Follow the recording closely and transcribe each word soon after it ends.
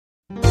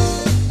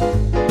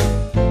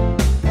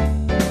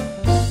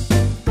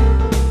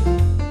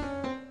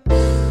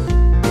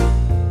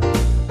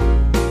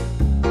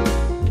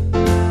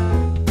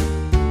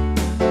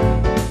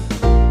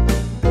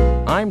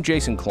I'm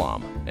Jason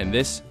Klom, and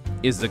this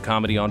is the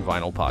Comedy on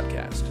Vinyl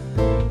podcast.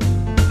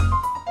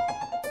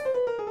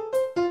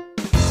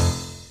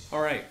 All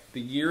right, the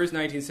year is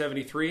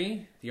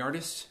 1973. The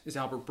artist is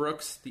Albert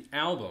Brooks. The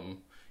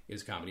album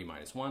is Comedy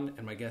 -1,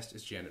 and my guest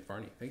is Janet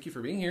Varney. Thank you for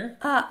being here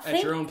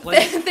at your own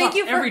place. Thank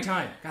you for, every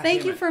time.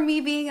 Thank you for me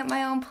being at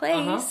my own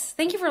place.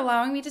 Thank you for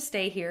allowing me to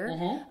stay here,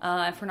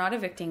 and for not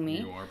evicting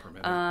me. You are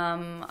permitted.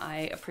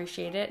 I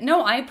appreciate it.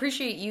 No, I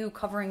appreciate you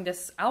covering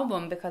this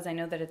album because I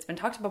know that it's been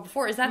talked about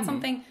before. Is that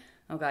something?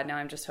 Oh God, now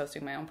I'm just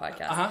hosting my own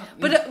podcast.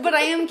 But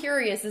I am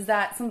curious. Is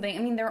that something?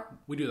 I mean,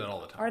 we do that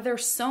all the time. Are there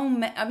so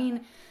many? I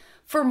mean,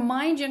 for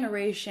my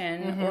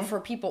generation or for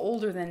people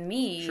older than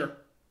me. Sure.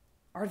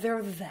 Are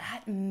there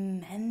that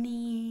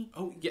many?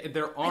 Oh, yeah,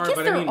 there are. I guess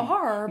but there I mean,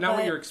 are. Not but...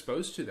 what you're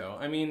exposed to, though.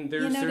 I mean,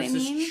 there's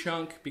this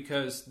chunk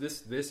because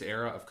this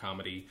era of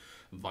comedy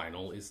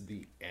vinyl is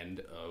the end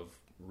of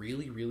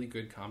really, really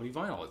good comedy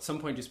vinyl. At some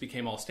point, just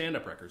became all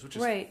stand-up records, which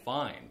is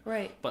fine.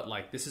 Right. But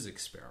like, this is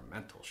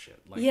experimental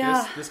shit. Like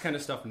this kind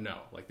of stuff. No,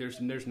 like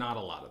there's not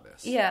a lot of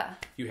this. Yeah.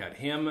 You had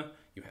him.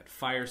 You had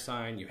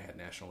Firesign. You had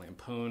National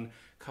Lampoon.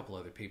 Couple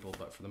other people,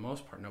 but for the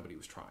most part, nobody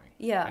was trying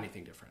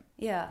anything different.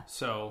 Yeah.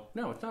 So,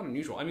 no, it's not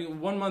unusual. I mean,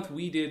 one month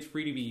we did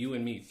Free to Be You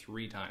and Me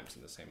 3 times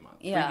in the same month.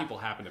 Yeah. 3 people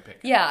happened to pick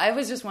it. Yeah, I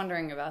was just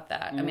wondering about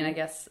that. I mean, I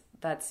guess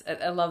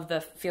I love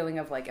the feeling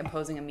of, like,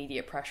 imposing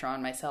immediate pressure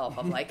on myself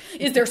of, like,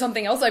 is there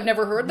something else I've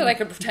never heard that I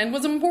could pretend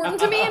was important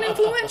to me and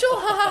influential?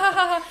 Ha, ha, ha,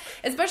 ha.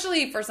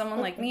 Especially for someone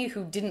like me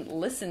who didn't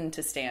listen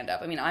to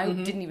stand-up. I mean, I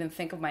didn't even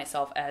think of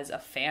myself as a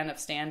fan of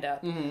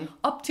stand-up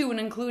up to and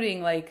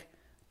including, like,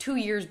 2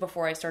 years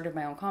before I started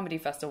my own comedy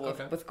festival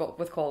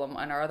with Colum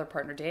and our other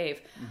partner Dave.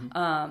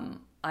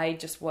 I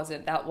just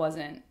wasn't.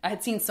 I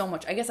had seen so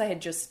much. I guess I had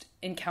just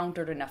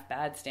encountered enough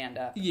bad stand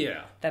up.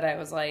 Yeah. That I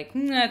was like,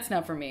 it's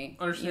not for me.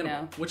 Understandable. You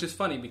know? Which is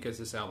funny because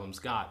this album's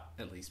got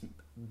at least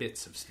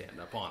bits of stand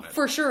up on it.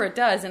 For sure, it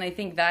does, and I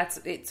think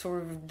it's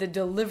sort of the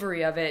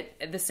delivery of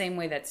it, the same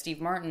way that Steve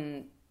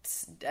Martin.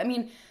 I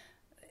mean.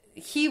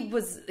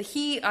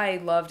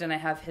 I loved, and I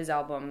have his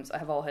albums. I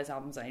have all his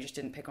albums, and I just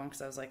didn't pick one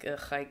because I was like,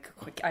 ugh,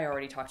 I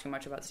already talked too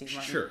much about Steve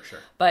Martin. Sure.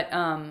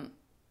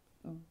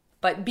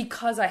 But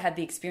because I had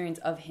the experience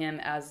of him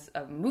as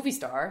a movie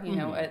star, you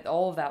know,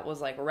 all of that was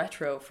like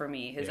retro for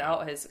me. His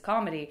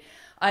comedy,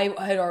 I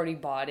had already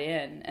bought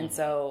in, and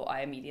so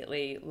I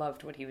immediately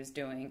loved what he was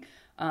doing.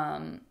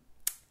 And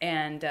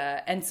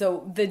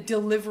so the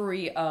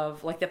delivery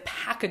of, like, the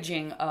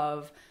packaging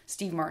of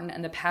Steve Martin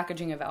and the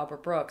packaging of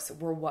Albert Brooks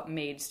were what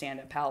made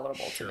stand-up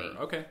palatable to me.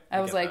 Okay. I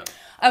was like,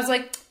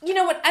 you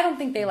know what? I don't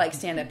think they like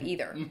stand-up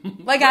either.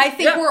 Like, I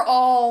think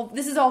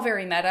this is all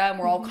very meta, and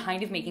we're all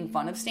kind of making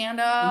fun of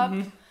stand-up.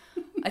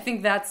 I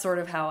think that's sort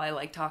of how I,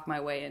 like, talk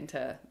my way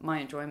into my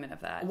enjoyment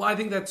of that. Well, I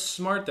think that's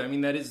smart, though. I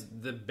mean, that is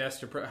the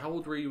best approach. How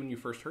old were you when you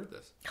first heard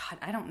this? God,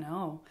 I don't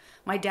know.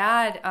 My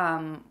dad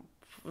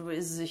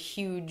was a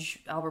huge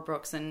Albert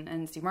Brooks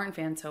and Steve Martin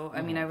fan, so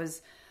I mean,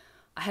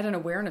 I had an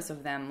awareness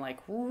of them, like,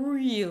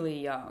 really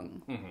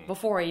young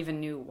before I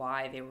even knew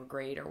why they were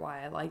great or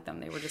why I liked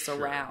them. They were just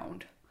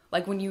around.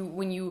 Like, when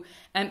you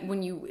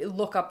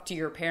look up to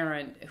your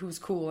parent who's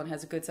cool and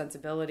has a good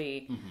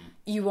sensibility,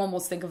 you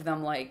almost think of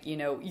them like, you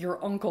know,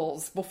 your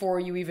uncles before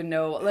you even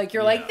know. Like,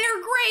 you're like,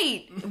 they're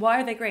great.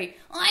 Why are they great?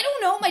 I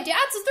don't know. My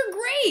dad says they're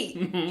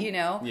great. You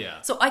know.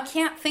 Yeah. So I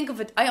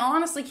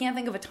honestly can't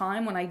think of a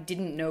time when I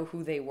didn't know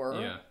who they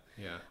were.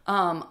 Yeah.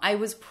 I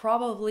was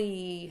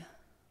probably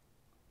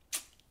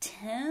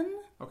 10.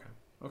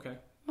 Okay.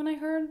 When I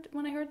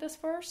heard this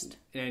first.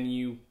 And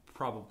you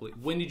probably,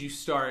 when did you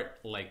start,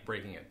 like,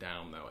 breaking it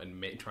down, though,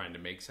 and trying to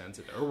make sense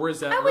of it? Or was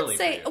that early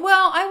for you?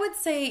 Well, I would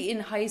say in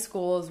high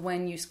school is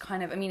when you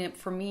kind of, I mean,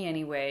 for me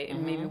anyway,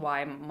 and maybe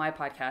why my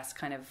podcast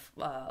kind of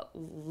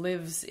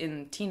lives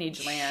in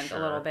teenage land a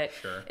little bit,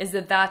 is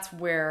that's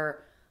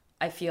where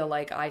I feel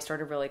like I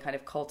started really kind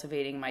of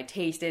cultivating my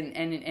taste. And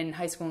in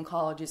high school and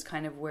college is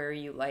kind of where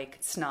you, like,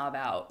 snob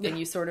out. And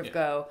you sort of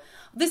go,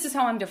 this is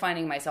how I'm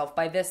defining myself,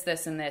 by this,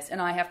 this, and this.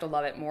 And I have to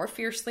love it more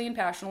fiercely and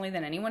passionately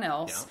than anyone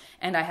else.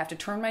 Yeah. And I have to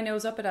turn my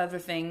nose up at other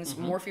things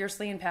more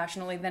fiercely and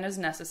passionately than is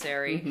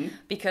necessary.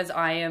 Because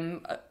I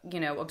am,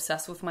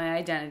 obsessed with my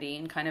identity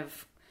and kind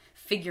of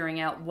figuring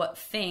out what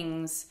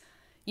things,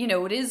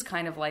 it is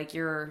kind of like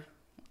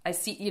I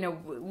see,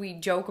 we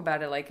joke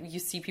about it, like, you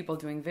see people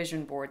doing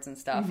vision boards and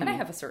stuff, and I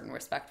have a certain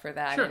respect for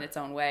that in its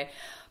own way.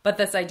 But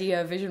this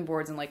idea of vision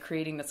boards and, like,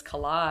 creating this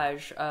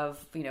collage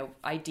of,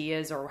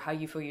 ideas or how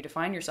you feel you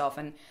define yourself.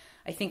 And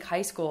I think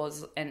high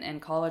schools and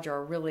college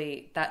are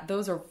really,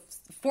 those are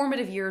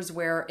formative years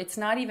where it's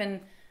not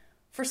even,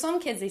 for some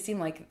kids, they seem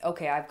like,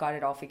 okay, I've got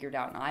it all figured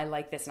out, and I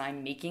like this, and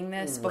I'm making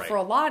this. But for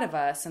a lot of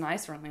us, and I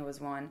certainly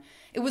was one,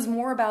 it was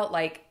more about,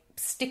 like,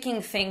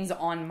 sticking things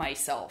on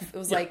myself. It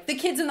was like, the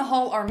kids in the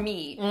hall are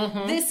me.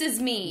 This is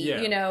me.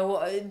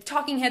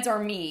 Talking heads are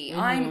me.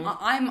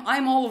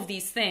 I'm all of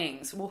these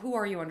things. Well, who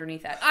are you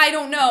underneath that? I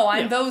don't know.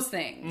 I'm those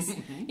things.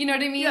 You know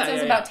what I mean? So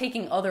it's about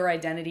taking other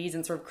identities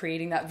and sort of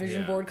creating that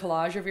vision board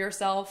collage of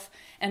yourself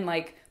and,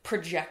 like,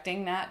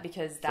 projecting that,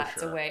 because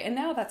that's a way. And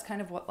now that's kind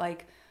of what,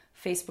 like,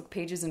 Facebook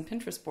pages and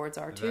Pinterest boards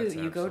are too.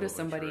 You go to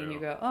somebody and you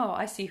go, oh,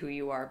 I see who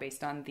you are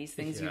based on these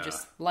things you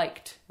just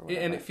liked.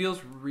 And it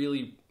feels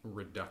really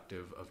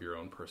reductive of your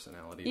own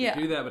personality to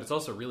do that, but it's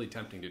also really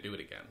tempting to do it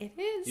again. It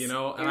is. You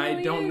know, and really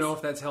I don't know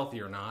if that's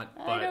healthy or not,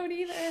 but I don't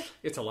either.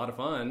 It's a lot of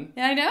fun.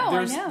 Yeah, I know.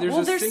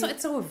 Well,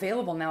 it's so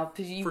available now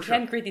because you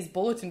can create these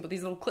bulletins with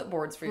these little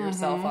clipboards for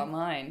yourself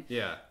online.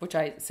 Yeah. Which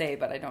I say,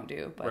 but I don't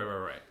do. But.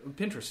 Right.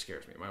 Pinterest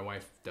scares me. My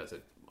wife does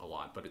it a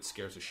lot, but it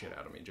scares the shit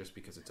out of me just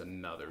because it's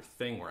another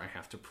thing where I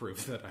have to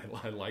prove that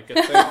I like a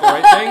thing, the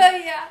right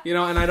thing. Yeah. You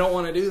know, and I don't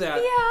want to do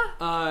that.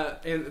 Yeah.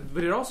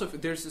 But it also,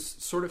 there's this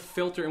sort of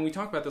filter, and we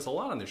talk about this a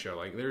lot on the show,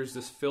 like there's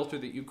this filter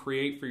that you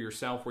create for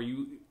yourself where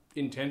you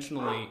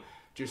intentionally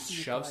just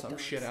shove some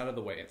shit out of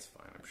the way. It's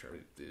fine. I'm sure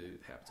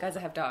it happens. Guys, I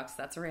have dogs.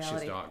 That's a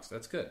reality. She's dogs.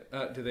 That's good.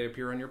 Do they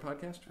appear on your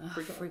podcast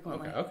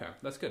frequently? Okay.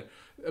 That's good.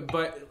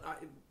 But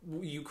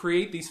you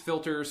create these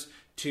filters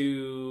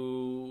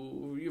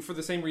for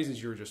the same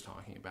reasons you were just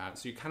talking about.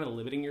 So you're kind of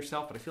limiting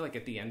yourself. But I feel like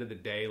at the end of the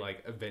day,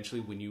 like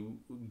eventually when you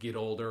get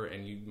older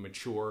and you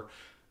mature,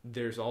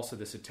 there's also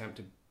this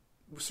attempt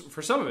to,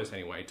 for some of us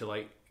anyway, to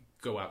like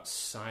go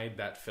outside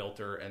that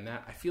filter. And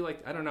that, I feel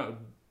like, I don't know,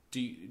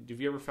 have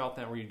you ever felt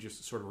that where you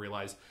just sort of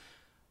realize,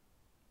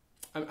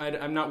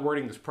 I'm not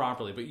wording this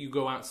properly, but you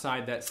go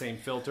outside that same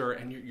filter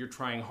and you're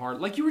trying hard.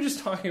 Like you were just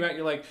talking about,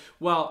 you're like,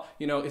 well,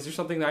 you know, is there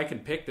something that I can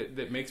pick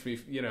that makes me,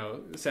 you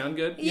know, sound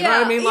good? You know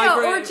what I mean? Like,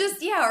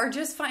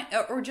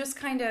 or just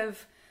kind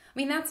of, I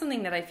mean, that's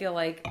something that I feel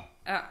like,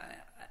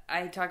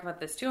 I talk about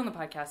this too on the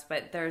podcast,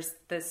 but there's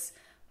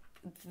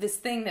this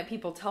thing that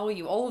people tell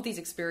you, all of these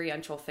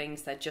experiential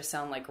things that just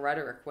sound like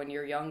rhetoric when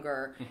you're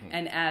younger. Mm-hmm.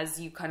 And as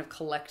you kind of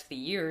collect the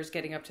years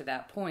getting up to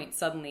that point,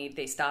 suddenly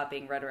they stop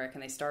being rhetoric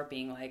and they start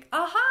being like,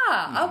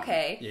 aha,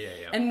 okay.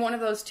 Yeah. And one of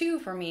those too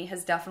for me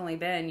has definitely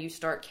been, you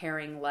start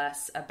caring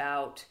less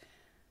about,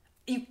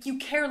 you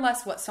care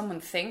less what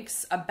someone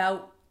thinks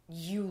about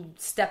you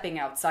stepping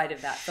outside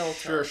of that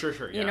filter.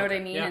 Sure. You know what I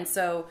mean? Yeah. And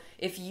so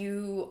if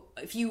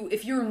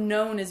you're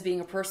known as being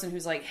a person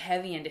who's like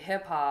heavy into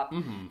hip hop,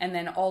 mm-hmm. and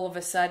then all of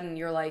a sudden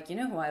you're like, you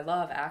know who I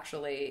love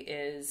actually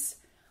is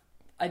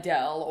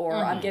Adele, or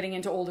mm-hmm. I'm getting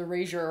into old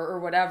erasure or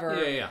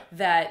whatever,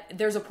 that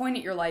there's a point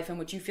in your life in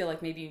which you feel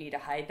like maybe you need to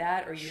hide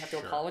that or you have to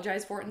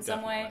apologize for it in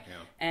some way. Yeah.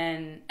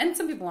 And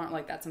some people aren't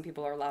like that. Some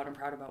people are loud and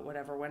proud about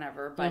whatever,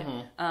 whenever. But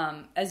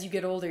mm-hmm. As you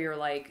get older, you're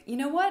like, you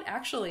know what?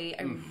 Actually,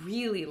 I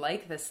really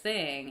like this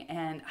thing,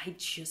 and I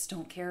just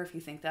don't care if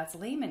you think that's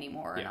lame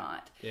anymore or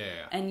not.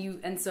 Yeah.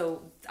 And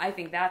so I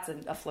think that's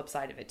a flip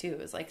side of it too,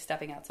 is like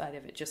stepping outside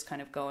of it, just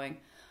kind of going,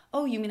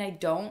 oh, you mean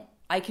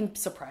I can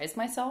surprise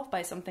myself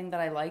by something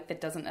that I like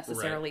that doesn't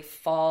necessarily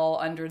fall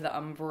under the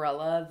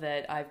umbrella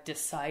that I've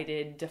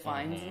decided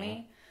defines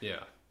me.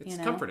 Yeah. It's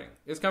comforting.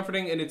 It's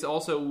comforting, and it's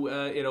also,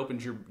 it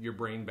opens your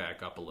brain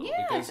back up a little.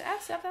 Yeah, because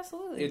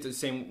absolutely. It's the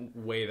same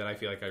way that I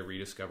feel like I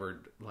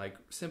rediscovered, like,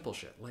 simple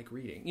shit, like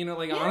reading. You know,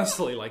 like,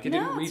 honestly, like, I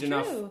didn't read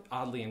enough,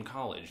 oddly, in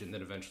college, and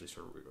then eventually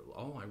sort of,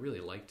 I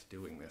really liked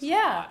doing this a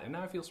lot, and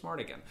now I feel smart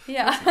again.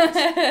 Yeah. Nice.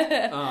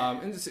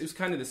 And it was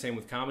kind of the same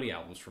with comedy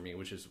albums for me,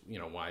 which is, you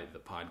know, why the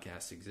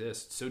podcast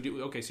exists. So,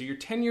 so you're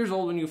 10 years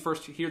old when you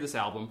first hear this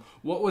album.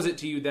 What was it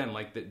to you then,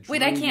 like, that drew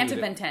Wait, I can't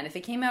have been 10. If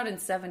it came out in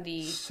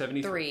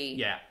 73.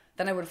 Yeah.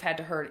 Then I would have had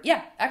to heard.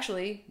 Yeah,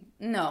 actually,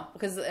 no,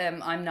 because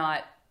I'm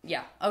not.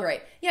 Yeah. All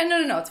right. Yeah.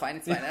 No. It's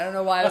fine. I don't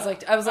know why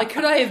I was like,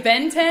 could I have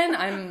been 10?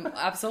 I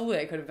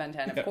could have been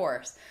 10, of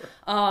course.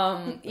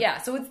 Yeah.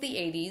 So it's the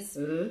 80s,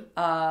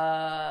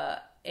 mm-hmm.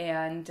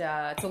 And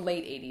it's the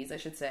late 80s, I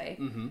should say.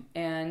 Mm-hmm.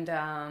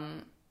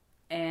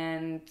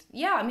 And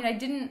yeah, I mean, I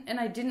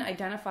didn't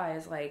identify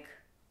as like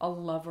a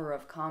lover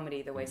of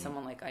comedy the way mm-hmm.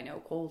 someone like I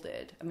know Cole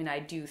did. I mean, I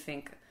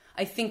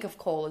think of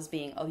Cole as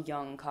being a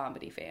young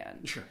comedy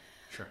fan. Sure.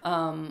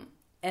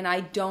 And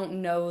I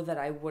don't know that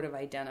I would have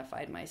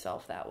identified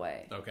myself that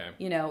way. Okay.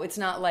 You know, it's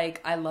not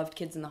like I loved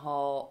Kids in the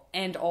Hall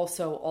and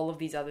also all of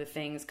these other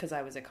things because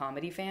I was a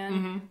comedy fan.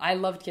 Mm-hmm. I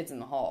loved Kids in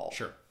the Hall.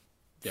 Sure.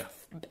 Yeah.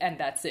 And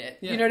that's it.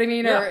 Yeah. You know what I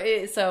mean?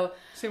 Yeah.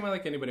 Same way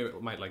like anybody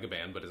might like a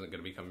band but isn't going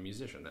to become a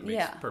musician. That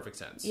makes perfect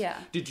sense. Yeah.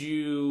 Did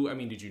you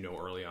know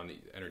early on that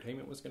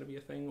entertainment was going to be a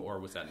thing, or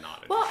was that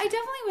not? Well, I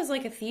definitely was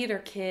like a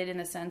theater kid in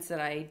the sense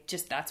that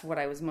that's what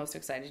I was most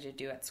excited to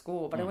do at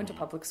school. But I went to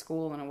public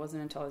school, and it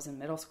wasn't until I was in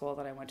middle school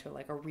that I went to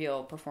like a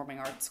real performing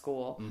arts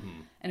school.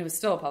 Mm-hmm. And it was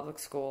still a public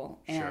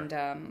school.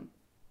 And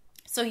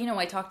so, you know,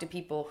 I talked to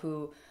people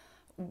who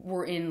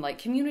were in like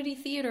community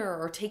theater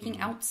or taking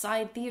mm-hmm.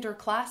 outside theater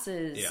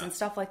classes and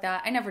stuff like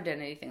that. I never did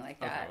anything like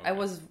that.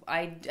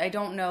 Okay. I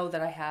don't know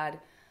that I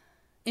had,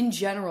 in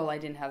general, I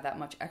didn't have that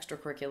much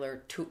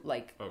extracurricular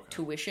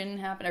tuition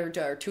happen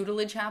or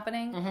tutelage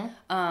happening.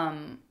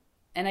 Mm-hmm.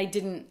 And I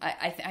didn't,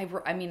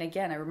 I mean,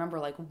 again, I remember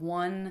like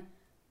one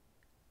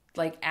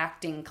like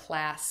acting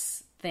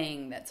class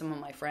thing that some of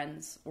my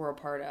friends were a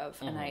part of.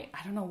 Mm-hmm. And I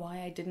don't know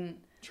why I didn't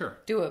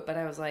do it, but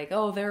I was like,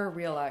 oh, they're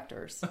real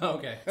actors.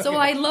 Okay. So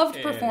I loved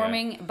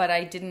performing, but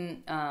I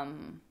didn't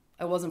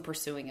I wasn't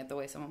pursuing it the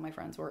way some of my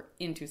friends were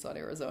in Tucson,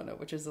 Arizona,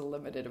 which is a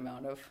limited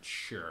amount of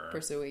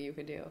pursuing you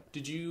could do.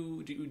 Do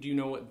you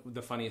know what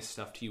the funniest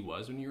stuff to you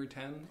was when you were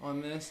 10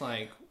 on this?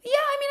 Like, yeah,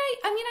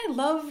 I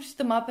loved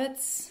the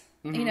Muppets.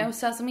 Mm-hmm. You know,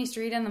 Sesame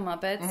Street and the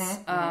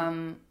Muppets.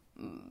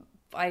 Mm-hmm.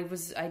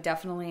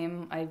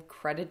 I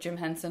credit Jim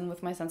Henson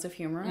with my sense of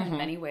humor in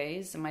many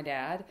ways, and my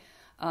dad.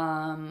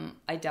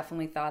 I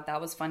definitely thought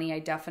that was funny. I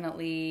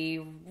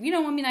definitely,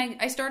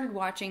 I started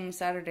watching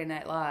Saturday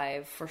Night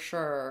Live for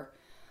sure.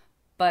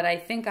 But I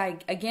think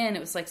it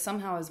was like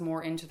somehow I was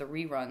more into the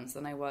reruns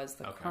than I was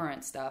the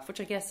current stuff,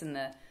 which I guess in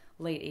the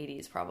late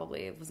 80s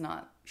probably it was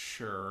not.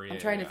 Sure, yeah. I'm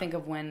trying to think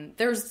of when.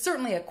 There's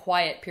certainly a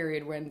quiet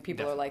period when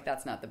people are like,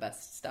 that's not the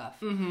best stuff.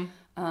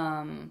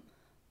 Mm-hmm.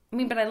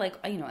 But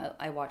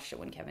I watched it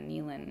when Kevin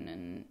Nealon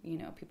and,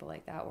 people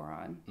like that were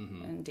on,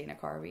 and Dana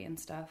Carvey and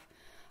stuff.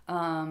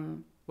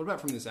 What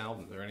about from this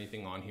album? Is there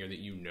anything on here that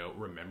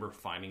remember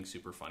finding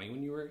super funny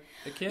when you were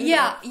a kid?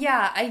 Yeah.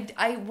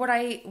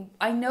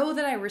 I know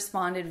that I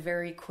responded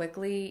very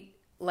quickly,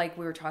 like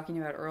we were talking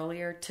about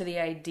earlier, to the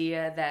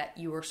idea that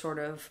you were sort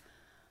of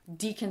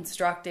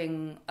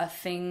deconstructing a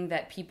thing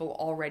that people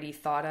already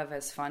thought of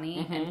as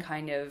funny and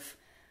kind of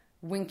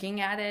winking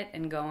at it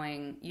and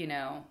going,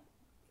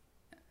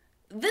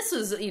 this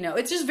is,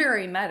 it's just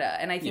very meta.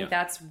 And I think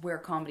that's where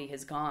comedy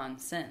has gone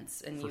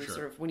since. And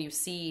when you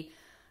see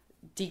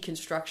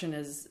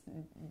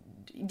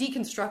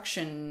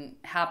deconstruction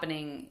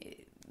happening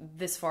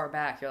this far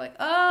back, you're like,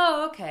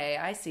 oh, okay,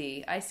 I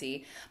see.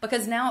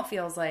 Because now it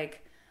feels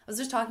like, I was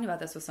just talking about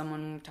this with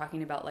someone,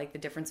 talking about like the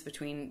difference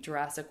between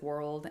Jurassic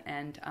World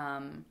and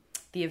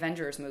the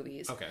Avengers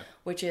movies. Okay.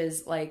 Which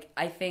is like,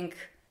 I think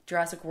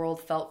Jurassic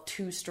World felt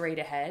too straight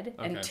ahead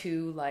and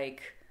too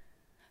like,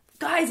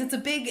 guys, it's a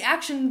big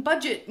action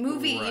budget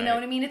movie. Right. You know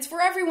what I mean? It's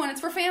for everyone.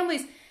 It's for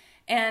families.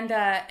 And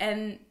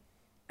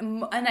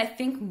I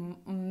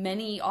think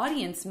many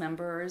audience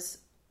members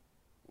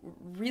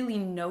really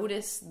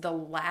notice the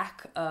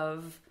lack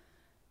of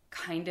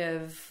kind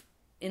of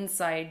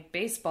inside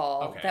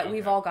baseball that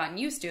we've all gotten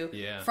used to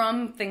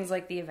from things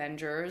like the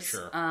Avengers,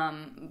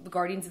 the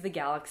Guardians of the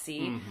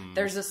Galaxy. Mm-hmm.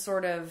 There's a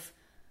sort of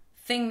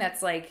thing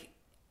that's like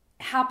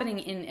happening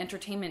in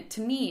entertainment,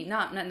 to me,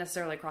 not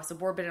necessarily across the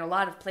board, but in a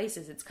lot of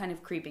places it's kind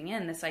of creeping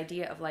in, this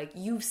idea of like,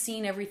 you've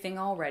seen everything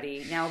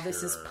already, now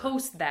this is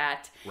post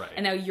that,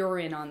 and now you're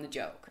in on the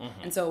joke.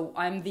 And so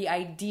I'm the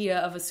idea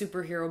of a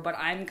superhero, but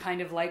I'm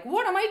kind of like,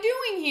 what am I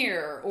doing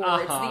here?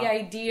 Or it's the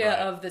idea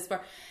of this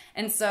part.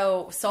 And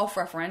so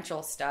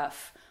self-referential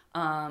stuff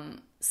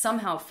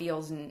somehow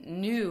feels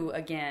new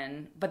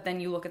again, but then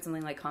you look at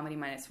something like Comedy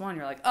Minus One,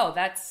 you're like, oh,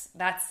 that's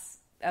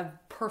a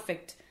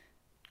perfect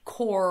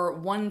core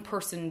one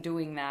person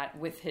doing that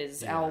with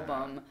his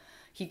album.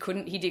 He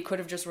could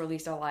have just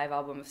released a live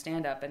album of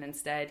stand-up, and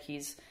instead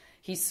he's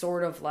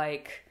sort of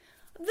like,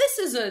 this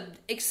is an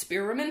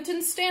experiment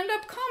in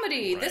stand-up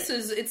comedy. Right.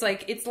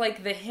 It's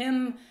like the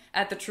him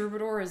at the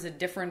Troubadour is a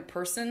different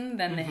person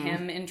than the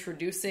him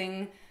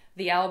introducing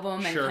the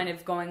album and kind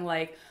of going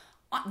like,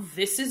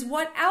 this is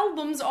what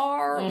albums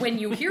are. When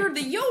you hear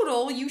the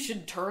yodel, you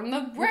should turn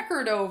the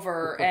record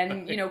over.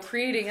 And,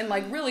 creating and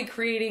like really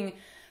creating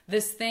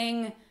this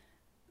thing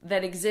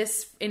that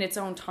exists in its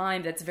own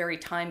time that's very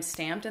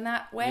time-stamped in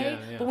that way.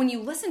 Yeah. But when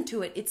you listen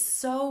to it, it's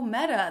so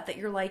meta that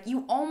you're like,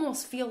 you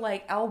almost feel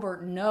like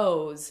Albert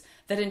knows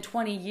that in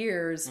 20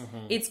 years,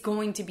 it's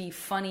going to be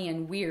funny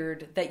and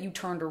weird that you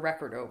turned a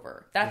record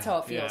over. That's how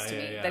it feels to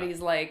me. That he's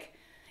like,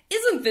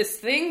 isn't this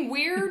thing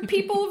weird,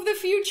 people of the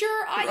future?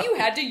 You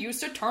had to use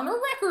to turn a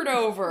record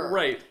over.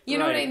 Right. You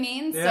know what I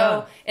mean?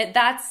 Yeah. So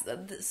that's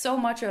so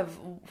much of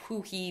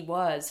who he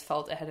was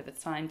felt ahead of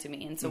its time to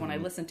me. And so when I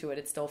listen to it,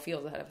 it still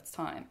feels ahead of its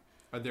time.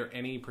 Are there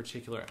any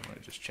particular... I'm going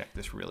to just check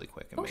this really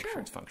quick and make sure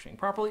it's functioning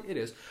properly. It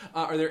is.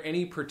 Are there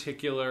any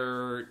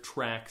particular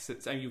tracks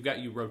that...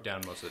 you wrote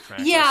down most of the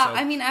tracks. Yeah, so.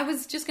 I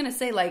was just going to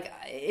say, like,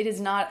 it is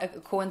not a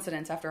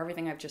coincidence after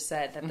everything I've just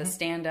said that the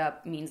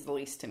stand-up means the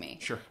least to me.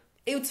 Sure.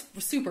 It's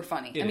super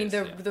funny.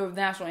 The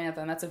national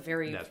anthem, that's a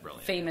very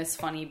famous,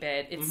 funny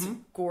bit. It's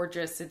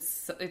gorgeous.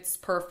 It's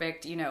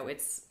perfect.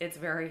 It's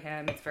very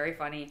him. It's very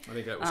funny. I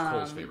think that was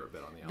Cole's favorite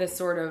bit on the album. The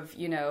sort of,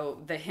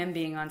 the him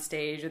being on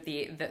stage at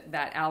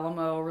that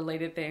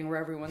Alamo-related thing where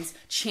everyone's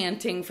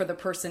chanting for the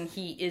person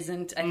he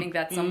isn't. I think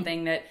that's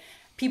something that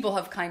people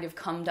have kind of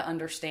come to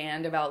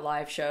understand about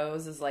live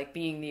shows, is like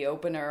being the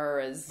opener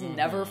is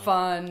never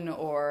fun,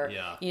 or,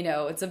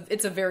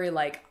 it's a very,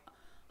 like,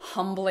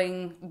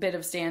 humbling bit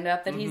of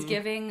stand-up that he's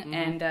giving,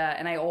 and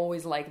I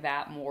always like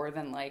that more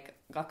than like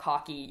a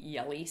cocky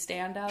yelly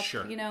stand-up.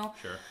 Sure.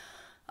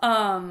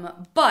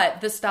 But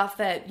the stuff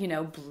that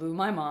blew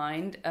my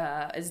mind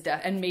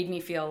and made me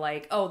feel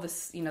like, oh,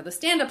 this the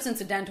stand-up's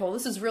incidental.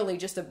 This is really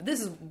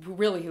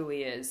who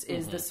he is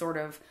this sort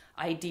of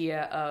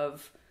idea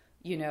of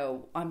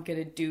I'm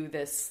gonna do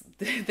this.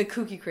 The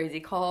kooky crazy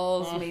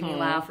calls made me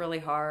laugh really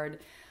hard.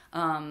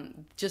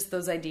 Just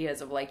those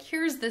ideas of like,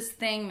 here's this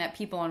thing that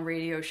people on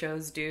radio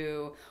shows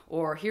do,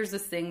 or here's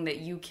this thing that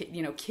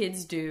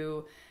kids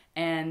do,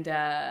 and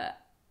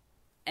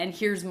and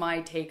here's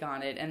my take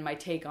on it, and my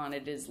take on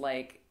it is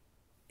like,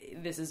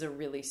 this is a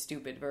really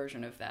stupid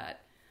version of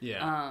that.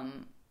 Yeah.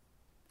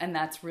 And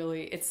that's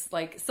really, it's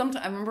like,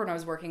 sometimes I remember when I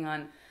was working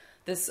on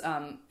this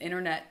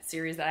internet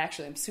series that I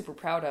actually am super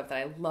proud of, that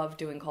I love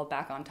doing, called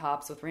Back on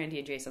Tops with Randy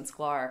and Jason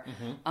Sklar.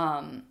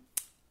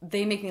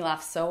 They make me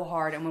laugh so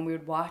hard, and when we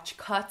would watch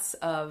cuts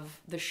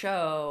of the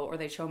show, or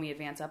they'd show me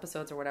advanced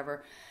episodes or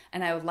whatever,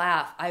 and I would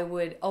laugh, a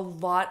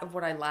lot of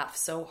what I laugh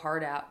so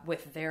hard at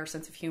with their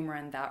sense of humor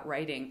and that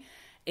writing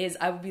is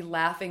I would be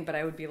laughing, but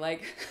I would be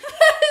like,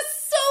 that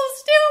is so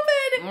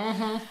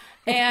stupid!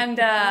 And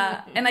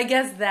I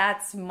guess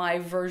that's my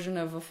version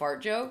of a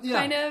fart joke,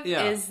 kind of,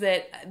 is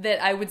that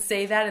I would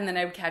say that, and then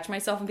I would catch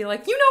myself and be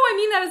like, I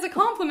mean that as a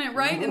compliment,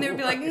 right? And they would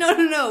be like,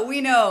 no, we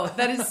know.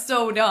 That is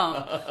so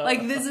dumb.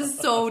 Like, this is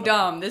so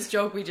dumb, this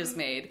joke we just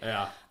made.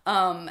 Yeah.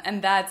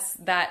 And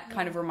that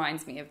kind of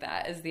reminds me of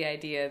that, is the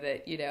idea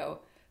that,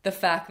 the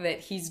fact that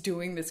he's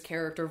doing this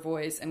character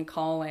voice and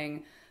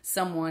calling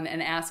someone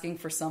and asking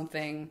for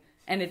something,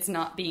 and it's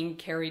not being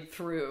carried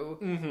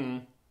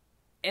through.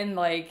 And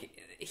like,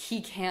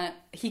 he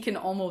can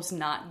almost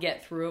not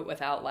get through it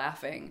without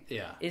laughing.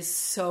 Yeah. Is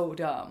so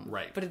dumb.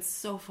 Right. But it's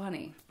so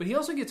funny. But he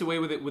also gets away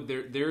with it with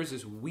there's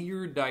this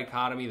weird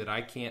dichotomy that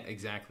I can't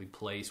exactly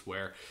place,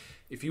 where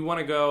if you want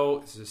to go,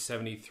 this is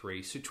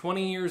 73, so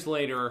 20 years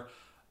later,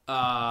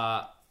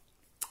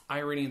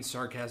 irony and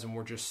sarcasm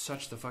were just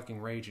such the fucking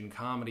rage in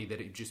comedy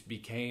that it just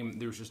became,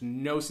 there was just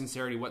no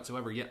sincerity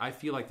whatsoever. Yet I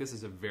feel like this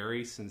is a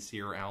very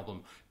sincere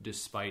album,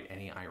 despite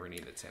any irony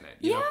that's in it.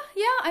 You know?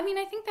 I mean,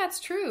 I think that's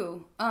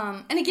true.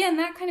 And again,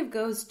 that kind of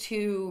goes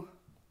to,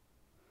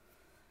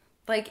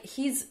 like,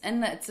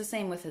 and it's the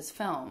same with his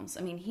films.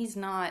 I mean, he's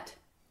not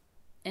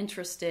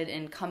interested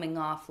in coming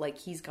off like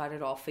he's got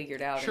it all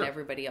figured out and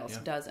everybody else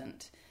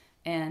doesn't.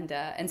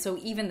 And so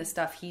even the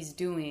stuff he's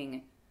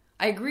doing,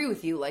 I agree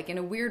with you, like, in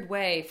a weird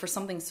way, for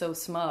something so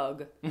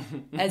smug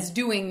as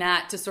doing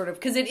that to sort of,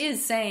 because it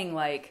is saying,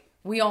 like,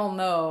 we all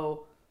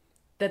know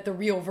that the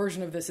real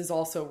version of this is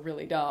also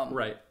really dumb.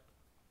 Right.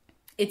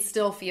 It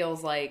still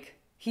feels like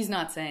he's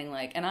not saying,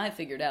 like, and I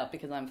figured out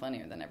because I'm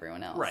funnier than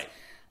everyone else. Right.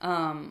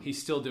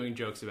 He's still doing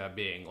jokes about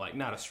being, like,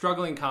 not a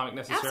struggling comic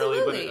necessarily,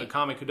 but a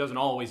comic who doesn't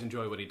always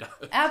enjoy what he does.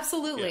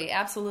 Absolutely.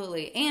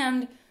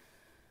 And,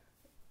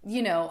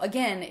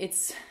 again,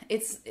 it's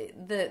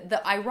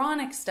the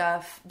ironic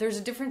stuff. There's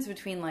a difference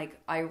between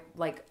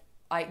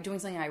doing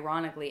something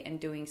ironically and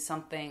doing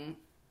something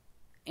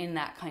in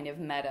that kind of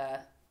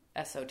meta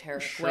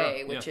esoteric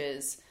way, which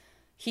is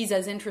he's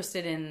as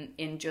interested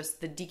in just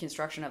the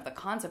deconstruction of the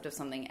concept of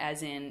something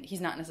as in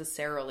he's not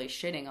necessarily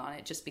shitting on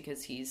it just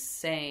because he's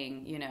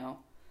saying,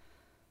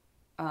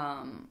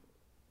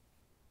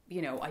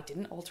 I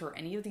didn't alter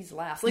any of these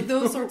laughs, like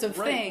those sorts of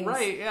things.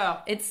 Right,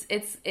 yeah.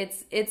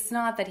 It's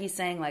not that he's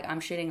saying, like, I'm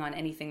shitting on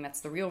anything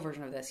that's the real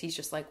version of this. He's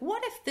just like,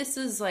 what if this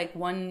is like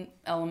one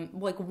element,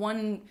 like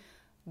one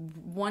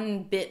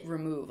bit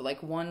removed,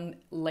 like one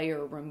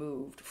layer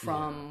removed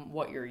from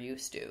what you're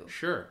used to.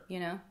 Sure.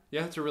 Yeah,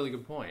 that's a really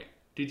good point.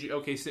 Did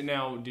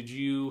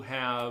you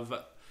have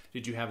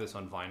this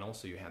on vinyl,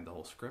 so you had the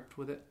whole script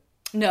with it?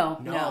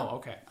 No,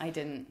 okay. I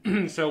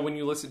didn't. So when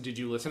you did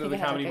you listen to the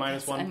Comedy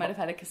Minus One? I might have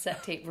had a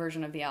cassette tape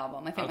version of the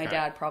album. I think my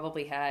dad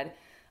probably had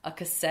a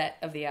cassette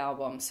of the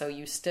album, so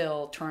you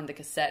still turned the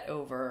cassette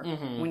over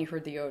when you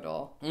heard the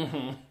yodel.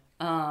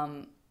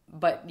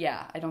 But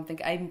yeah,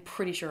 I'm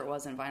pretty sure it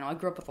wasn't vinyl. I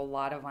grew up with a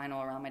lot of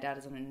vinyl around. My dad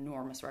has an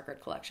enormous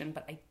record collection,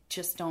 but I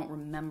just don't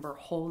remember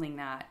holding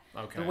that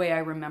the way I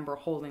remember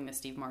holding the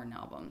Steve Martin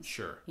albums.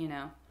 Sure.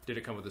 Did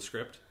it come with a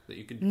script that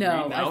you could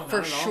No, read? No, I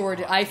for sure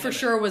did. I for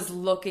sure was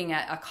looking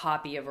at a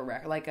copy of a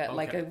record, like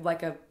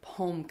a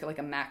home, like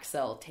a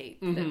Maxell tape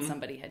that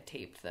somebody had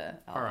taped the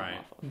album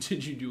off of.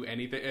 Did you do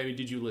anything? I mean,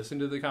 did you listen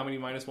to the Comedy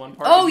Minus One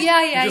part? Oh, you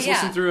just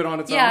listen through it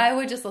on its own? Yeah, I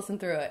would just listen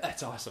through it.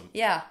 That's awesome.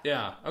 Yeah.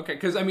 Yeah. Okay.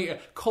 Because, I mean,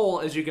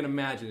 Cole, as you can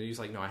imagine, he's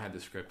like, no, I had the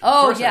script.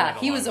 Oh, yeah.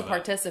 He was a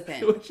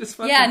participant. Which is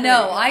fucking great.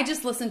 No, I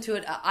just listened to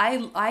it.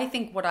 I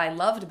think what I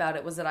loved about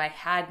it was that I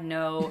had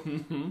no...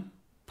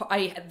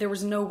 there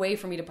was no way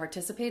for me to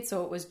participate,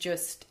 so it was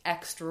just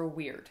extra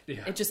weird.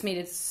 Yeah. It just made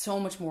it so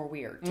much more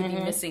weird to be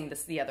missing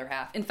the other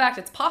half. In fact,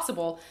 it's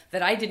possible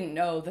that I didn't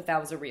know that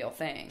was a real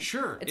thing.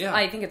 Sure,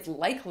 I think it's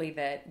likely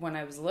that when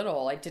I was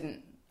little, I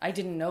didn't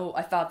know.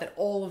 I thought that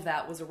all of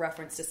that was a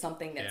reference to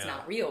something that's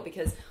not real,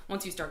 because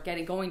once you start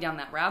going down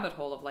that rabbit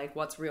hole of like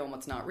what's real and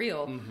what's not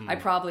real, I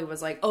probably was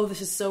like, oh,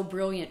 this is so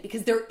brilliant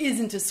because there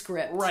isn't a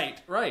script.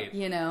 Right.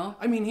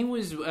 I mean, he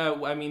was,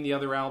 the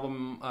other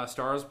album,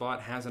 Stars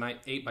Bought, has an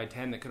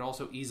 8x10 that could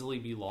also easily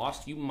be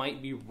lost. You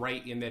might be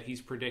right in that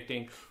he's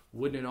predicting,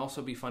 wouldn't it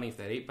also be funny if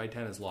that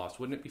 8x10 is lost?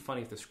 Wouldn't it be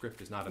funny if the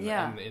script is not in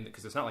the,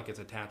 because it's not like it's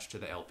attached to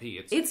the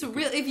LP. It's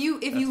real. If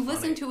you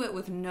listen to it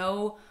with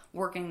no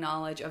working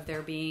knowledge of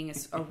there being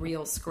a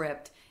real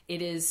script,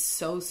 it is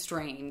so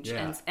strange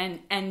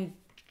and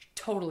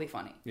totally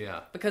funny.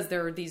 Yeah. Because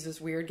there are these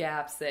weird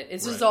gaps that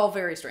it's just all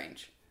very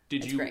strange.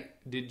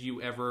 Did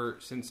you ever,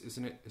 since is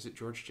it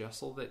George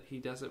Jessel that he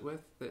does it with,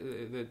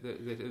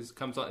 that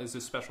comes on as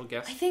a special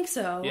guest? I think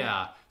so.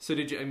 Yeah. So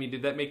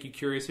did that make you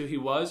curious who he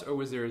was, or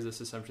was there this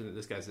assumption that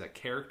this guy's that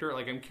character?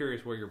 Like, I'm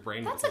curious where your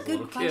brain was. That's a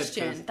good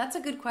question. That's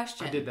a good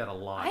question. I did that a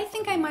lot. I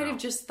think I might have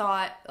just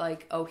thought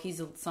like, oh,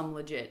 he's some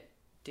legit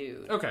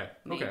dude. Okay.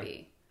 Maybe.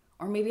 Okay.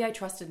 Or maybe I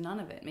trusted none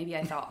of it. Maybe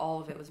I thought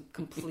all of it was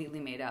completely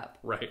made up.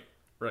 Right.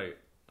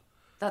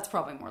 That's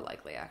probably more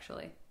likely,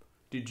 actually.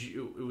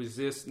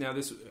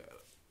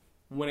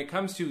 When it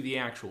comes to the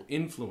actual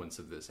influence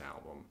of this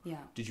album, yeah.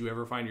 Did you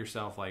ever find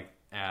yourself, like,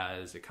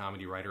 as a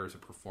comedy writer, as a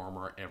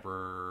performer,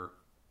 ever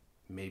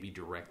maybe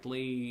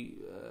directly,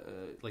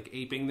 like,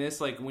 aping this,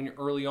 like, when you're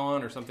early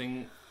on or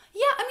something?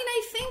 Yeah,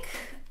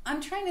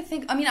 I'm trying to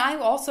think.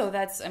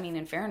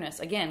 In fairness,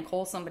 again,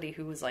 Cole's somebody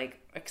who was, like,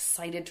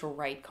 excited to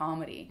write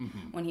comedy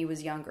when he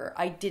was younger.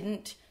 I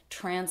didn't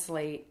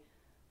translate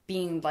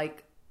being,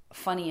 like,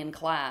 funny in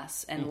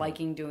class and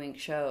liking doing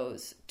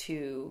shows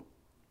to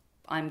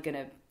I'm going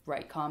to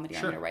write comedy,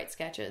 I'm going to write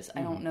sketches.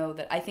 I don't know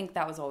that. I think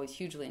that was always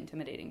hugely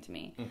intimidating to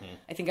me.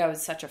 I think I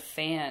was such a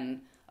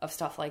fan of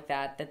stuff like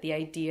that the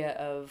idea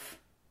of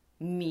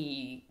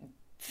me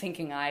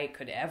thinking I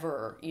could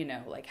ever,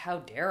 like, how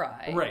dare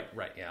I?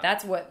 Right, yeah.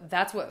 That's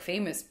what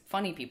famous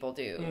funny people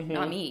do,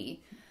 not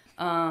me.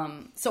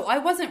 So I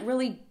wasn't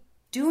really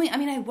doing,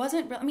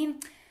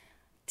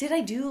 did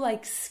I do,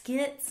 like,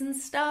 skits and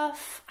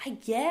stuff? I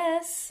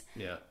guess.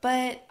 Yeah.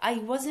 But I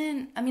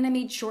wasn't... I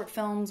made short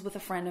films with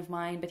a friend of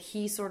mine, but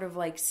he sort of,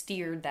 like,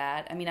 steered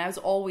that. I was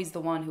always the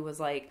one who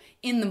was, like,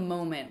 in the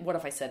moment, what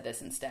if I said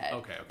this instead?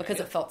 Okay. Because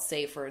it felt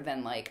safer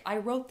than, like, I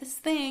wrote this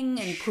thing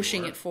and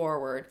pushing it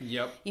forward.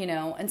 Yep.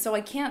 And so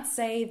I can't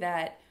say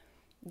that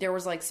there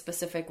was, like,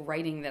 specific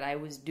writing that I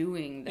was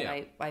doing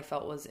that I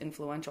felt was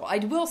influential. I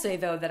will say,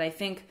 though, that I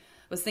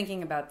was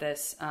thinking about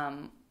this...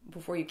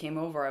 before you came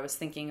over, I was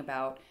thinking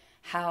about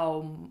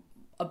how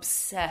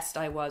obsessed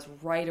I was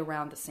right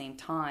around the same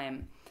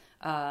time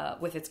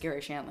with It's Gary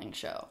Shandling's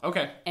show.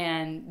 Okay.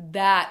 And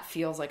that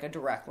feels like a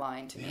direct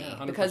line to me.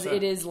 100%. Because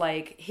it is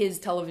like his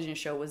television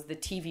show was the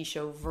TV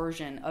show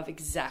version of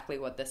exactly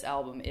what this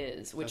album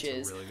is, which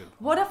is, really good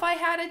point. What if I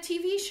had a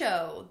TV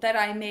show that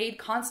I made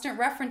constant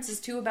references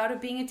to about it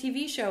being a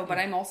TV show, but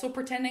I'm also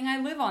pretending I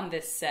live on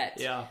this set?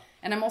 Yeah.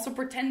 And I'm also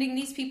pretending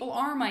these people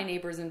are my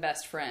neighbors and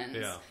best friends.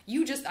 Yeah.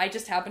 I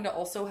just happen to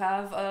also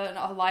have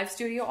a live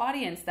studio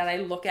audience that I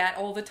look at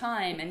all the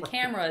time, and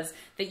cameras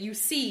that you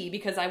see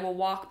because I will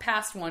walk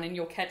past one and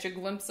you'll catch a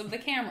glimpse of the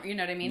camera. You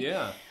know what I mean?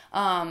 Yeah.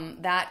 I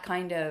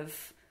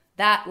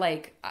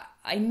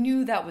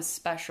knew that was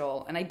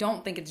special, and I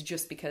don't think it's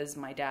just because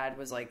my dad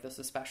was like, this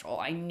is special.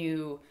 I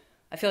feel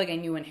like I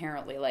knew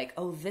inherently, like,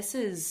 oh, this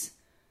is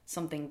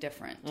something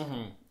different.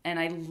 And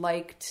I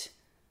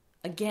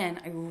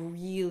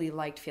really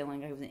liked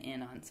feeling I was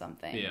in on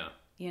something. Yeah.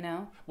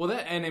 Well,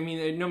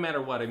 no matter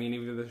what,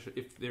 even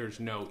if there's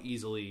no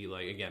easily,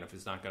 like, again, if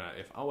it's not gonna,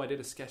 I did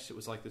a sketch that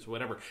was like this,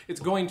 whatever, it's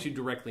going to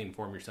directly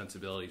inform your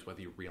sensibilities, whether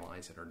you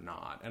realize it or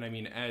not. And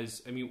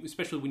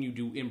especially when you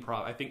do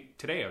improv, I think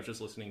today I was just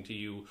listening to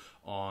you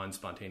on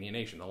Spontanea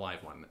Nation, the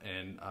live one,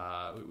 and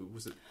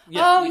was it?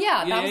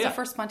 Yeah, that was the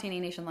first Spontanea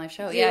Nation live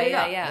show.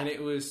 Yeah. And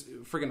it was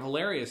friggin'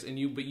 hilarious,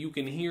 but you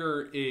can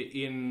hear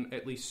in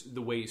at least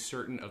the way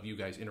certain of you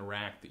guys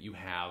interact that you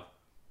have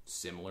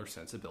similar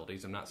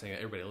sensibilities. I'm not saying that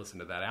everybody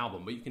listened to that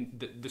album, but you can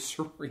the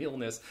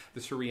surrealness,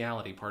 the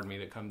surreality,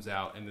 that comes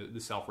out, and the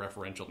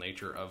self-referential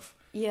nature of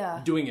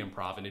doing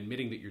improv and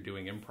admitting that you're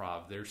doing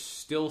improv. There's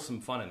still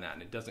some fun in that,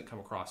 and it doesn't come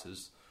across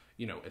as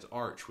as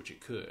arch, which it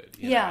could.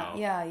 You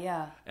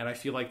know? And I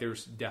feel like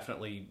there's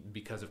definitely,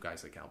 because of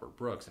guys like Albert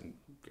Brooks and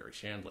Gary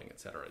Shandling,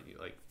 etc.,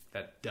 like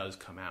that does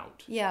come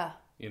out. Yeah.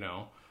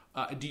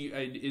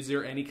 Is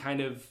there any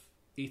kind of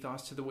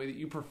ethos to the way that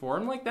you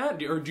perform like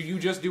that, or do you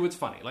just do what's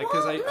funny? Like,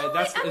 because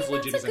that's as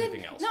legit as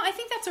anything else. No, I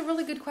think that's a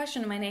really good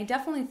question. I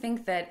definitely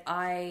think that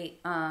I,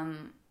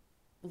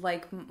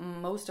 like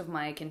most of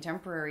my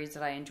contemporaries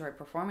that I enjoy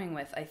performing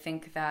with, I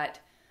think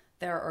that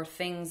there are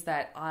things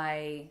that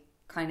I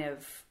kind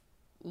of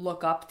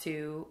look up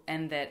to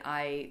and that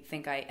I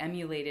think I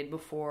emulated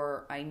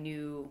before I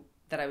knew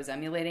that I was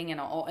emulating, and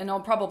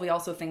I'll probably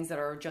also things that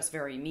are just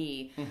very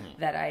me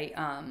that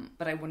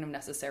but I wouldn't have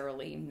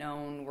necessarily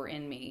known were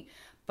in me.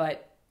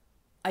 But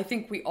I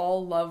think we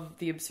all love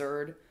the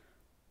absurd.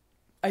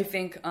 I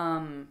think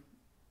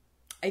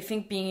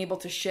being able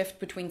to shift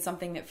between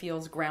something that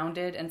feels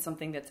grounded and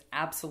something that's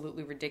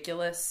absolutely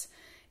ridiculous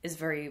is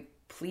very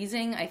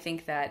pleasing. I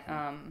think that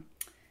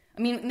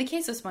in the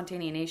case of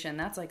Spontanea Nation,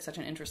 that's like such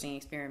an interesting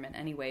experiment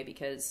anyway,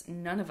 because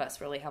none of us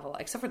really have a lot,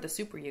 except for the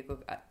super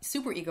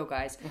ego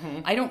guys.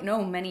 I don't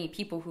know many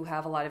people who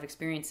have a lot of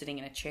experience sitting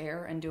in a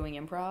chair and doing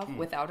improv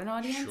without an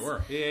audience.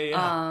 Sure.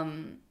 Yeah.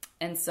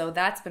 And so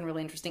that's been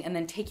really interesting. And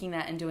then taking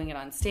that and doing it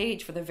on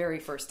stage for the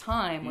very first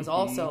time was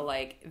also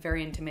like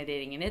very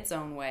intimidating in its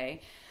own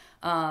way.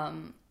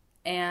 But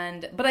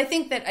I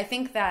think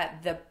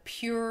that the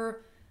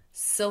pure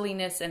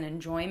silliness and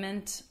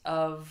enjoyment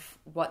of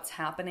what's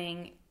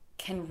happening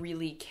can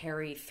really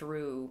carry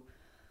through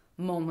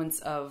moments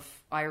of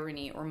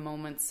irony or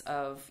moments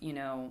of, you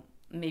know,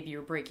 maybe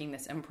you're breaking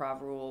this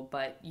improv rule,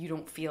 but you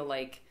don't feel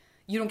like,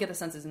 you don't get the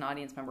sense as an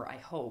audience member, I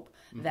hope,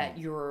 that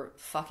you're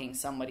fucking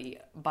somebody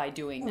by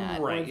doing that,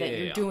 right, or that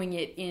you're doing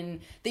it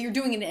in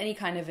any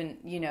kind of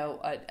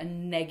a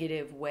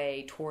negative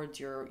way towards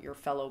your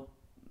fellow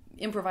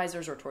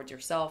improvisers or towards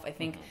yourself. I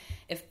think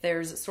if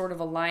there's sort of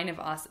a line of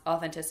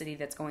authenticity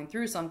that's going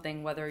through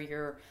something, whether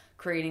you're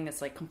creating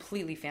this like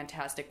completely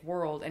fantastic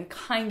world and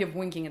kind of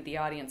winking at the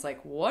audience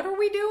like, what are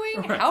we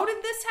doing? Right. How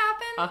did this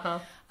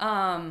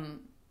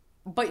happen?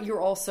 But you're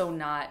also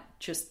not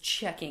just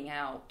checking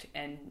out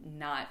and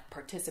not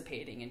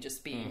participating and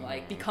just being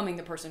like becoming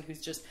the person who's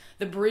just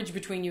the bridge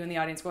between you and the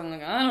audience, going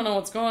like, I don't know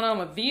what's going on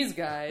with these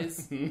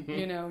guys.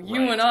 You know,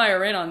 you and I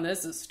are in on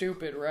this is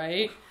stupid,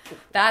 right?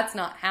 That's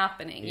not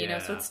happening, you know.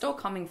 So it's still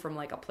coming from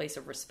like a place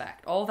of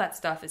respect. All that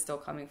stuff is still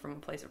coming from a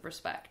place of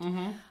respect.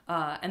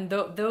 And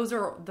those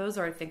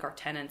are I think are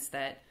tenets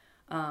that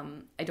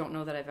I don't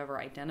know that I've ever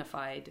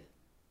identified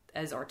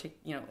as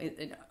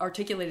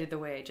articulated the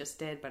way I just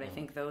did, but I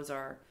think those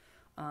are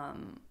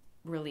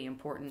really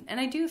important. And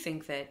I do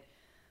think that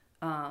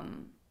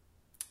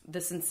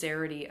the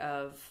sincerity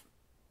of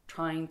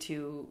trying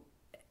to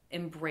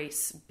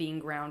embrace being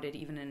grounded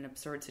even in an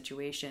absurd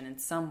situation in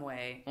some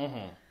way,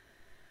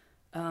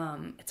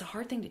 it's a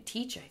hard thing to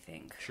teach, I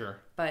think. Sure.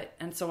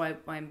 And so I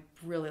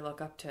really look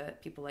up to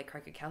people like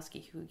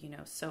Krakowski who, you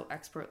know, so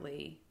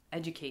expertly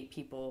educate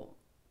people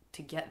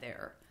to get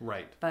there.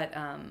 Right. But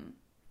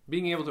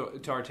being able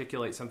to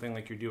articulate something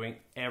like you're doing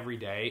every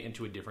day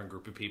into a different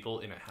group of people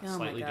in a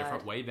slightly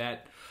different way,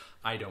 that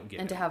I don't get.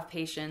 And to have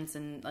patience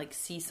and like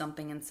see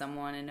something in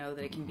someone and know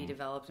that it can be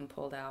developed and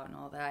pulled out and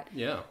all that.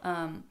 Yeah.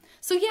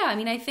 So yeah, I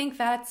mean, I think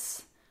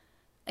that's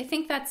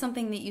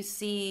something that you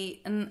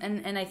see,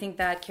 and I think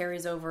that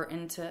carries over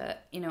into,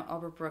 you know,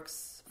 Albert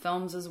Brooks'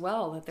 films as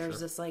well. That there's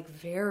this like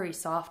very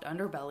soft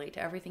underbelly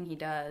to everything he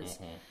does,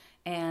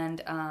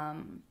 and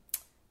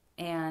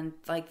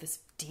like this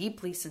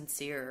deeply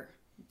sincere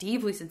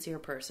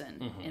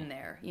person in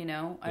there, you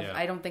know.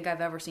 I don't think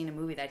I've ever seen a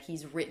movie that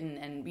he's written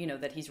and, you know,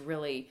 that he's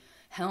really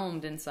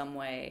helmed in some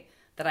way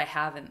that I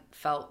haven't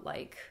felt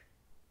like,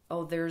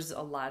 oh, there's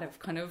a lot of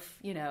kind of,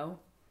 you know,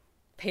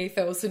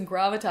 pathos and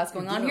gravitas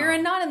going on here,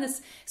 and not in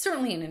this,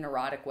 certainly in an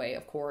erotic way,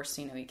 of course,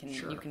 you know, you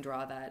can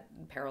draw that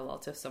parallel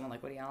to someone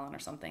like Woody Allen or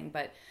something,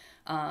 but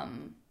I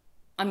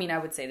mean, I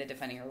would say that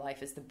Defending Your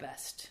Life is the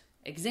best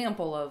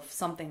example of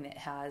something that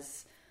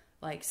has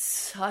like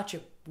such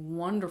a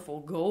wonderful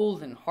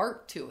golden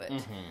heart to it,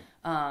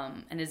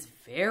 and is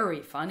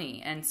very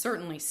funny and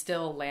certainly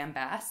still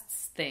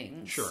lambasts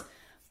things. Sure.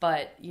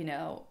 But, you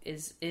know,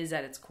 is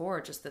at its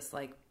core just this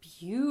like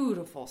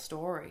beautiful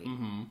story,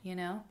 you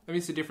know? I mean,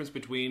 it's the difference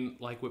between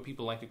like what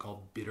people like to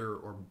call bitter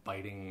or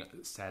biting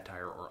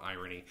satire or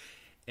irony.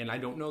 And I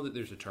don't know that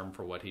there's a term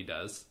for what he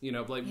does, you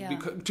know, like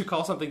to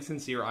call something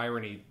sincere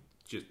irony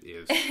just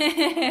is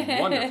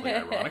wonderfully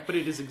ironic, but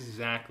it is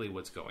exactly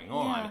what's going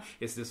on. Yeah.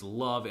 It's this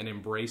love and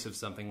embrace of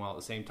something while at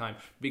the same time,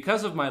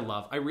 because of my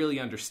love, I really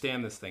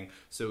understand this thing,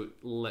 so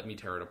let me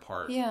tear it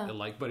apart. Yeah.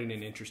 Like, but in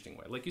an interesting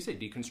way. Like you say,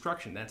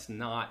 deconstruction, that's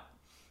not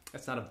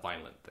a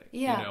violent thing.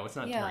 Yeah. You know, it's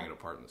not tearing it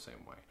apart in the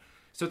same way.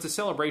 So it's a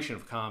celebration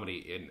of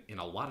comedy in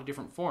a lot of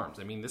different forms.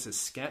 I mean, this is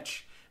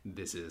sketch,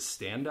 this is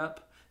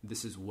stand-up,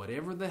 this is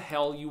whatever the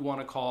hell you want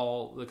to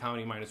call the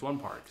Comedy Minus One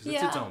part, because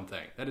it's its own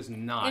thing. That is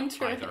not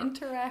either.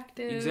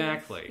 Interactive.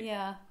 Exactly.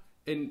 Yeah.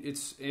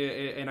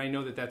 And I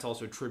know that that's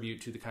also a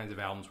tribute to the kinds of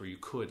albums where you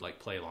could like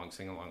play along,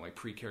 sing along, like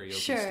pre-karaoke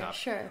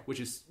stuff, which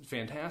is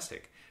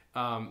fantastic.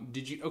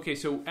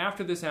 So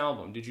after this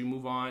album, did you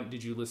move on?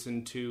 Did you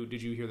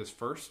hear this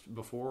first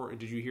before?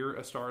 Did you hear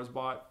A Star Is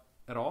Bought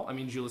at all? I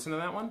mean, did you listen to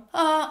that one?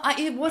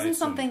 It wasn't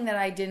something that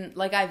I didn't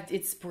like.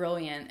 It's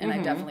brilliant, and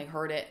I definitely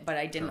heard it, but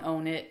I didn't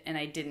own it, and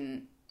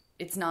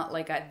it's not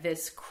like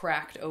this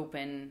cracked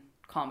open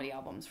comedy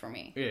albums for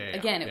me.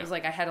 Again, it was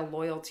like I had a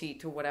loyalty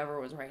to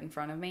whatever was right in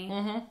front of me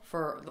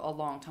for a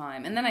long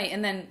time, and then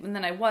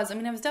I was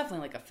definitely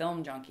like a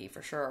film junkie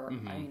for sure.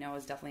 I mean, I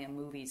was definitely a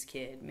movies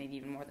kid, maybe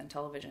even more than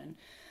television,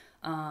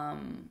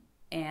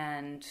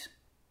 and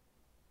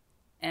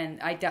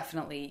I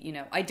definitely, you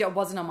know, I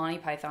wasn't a Monty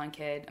Python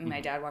kid. I mean, my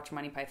dad watched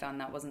Monty Python.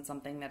 That wasn't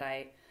something that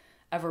I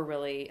ever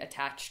really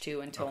attached to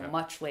until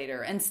much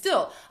later. And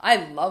still,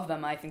 I love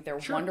them. I think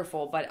they're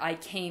wonderful. But I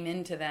came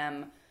into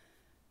them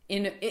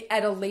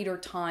at a later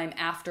time,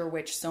 after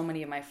which so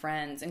many of my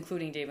friends,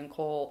 including Dave and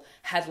Cole,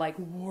 had like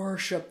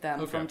worshipped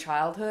them from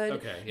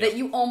childhood, that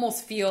you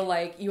almost feel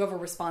like you have a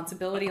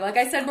responsibility, like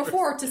I said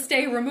before, to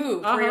stay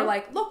removed, where you're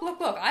like, look,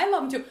 I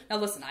love them too. Now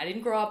listen, I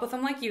didn't grow up with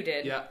them like you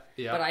did,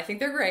 but I think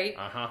they're great,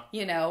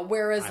 you know,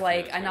 whereas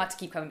not to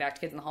keep coming back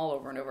to Kids in the Hall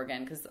over and over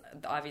again, because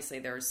obviously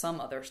there's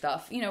some other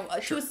stuff, you know,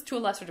 to a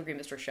lesser degree,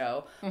 Mr.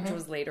 Show, which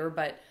was later,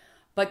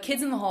 But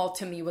Kids in the Hall,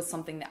 to me, was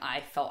something that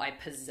I felt I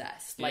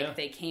possessed. Like,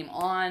 they came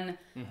on,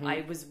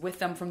 I was with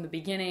them from the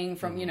beginning,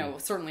 from, you know,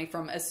 certainly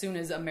from as soon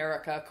as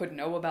America could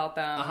know about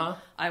them.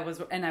 I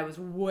was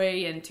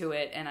way into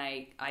it, and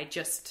I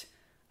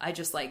I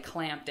just like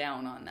clamped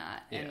down on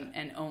that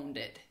and owned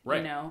it, right.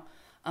 you know?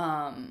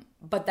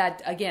 But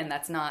that, again,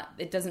 that's not,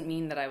 it doesn't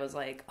mean that I was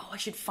like, oh, I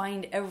should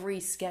find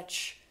every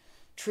sketch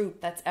troupe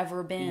that's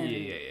ever been,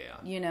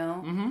 you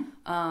know?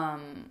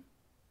 Mm-hmm.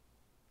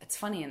 It's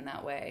funny in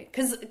that way.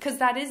 Cause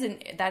that is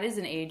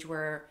an age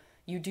where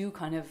you do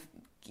kind of,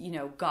 you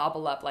know,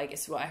 gobble up, like,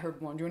 so I heard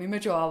one Joni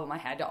Mitchell album, I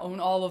had to own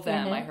all of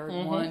them. I heard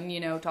one, you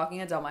know, Talking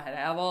Heads album, I had to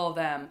have all of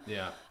them.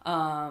 Yeah.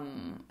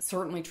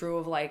 Certainly true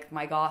of, like,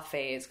 my goth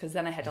phase, because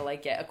then I had to,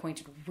 like, get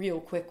acquainted real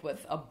quick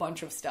with a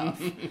bunch of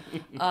stuff.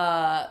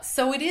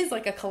 So it is,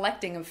 like, a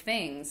collecting of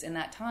things in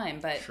that time,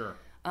 but sure.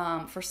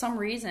 For some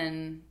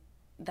reason,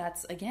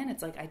 that's, again,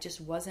 it's like I just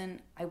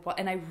wasn't,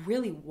 and I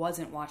really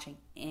wasn't watching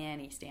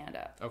any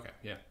stand-up. Okay,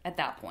 yeah. At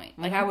that point.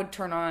 Like, I would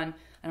turn on,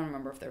 I don't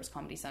remember if there was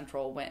Comedy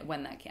Central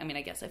when that came. I mean,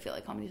 I guess I feel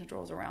like Comedy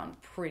Central was around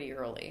pretty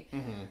early.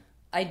 Mm-hmm.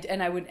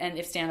 And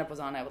if stand-up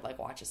was on, I would, like,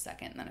 watch a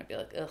second, and then I'd be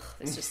like, ugh,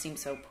 this just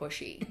seems so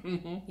pushy,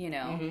 you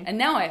know? Mm-hmm. And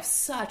now I have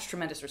such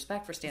tremendous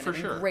respect for stand-up. For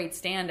sure. And great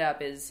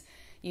stand-up is,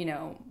 you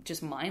know,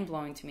 just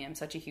mind-blowing to me. I'm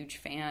such a huge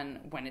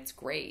fan when it's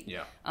great.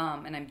 Yeah.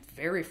 And I'm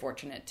very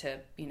fortunate to,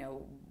 you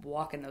know,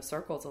 walk in those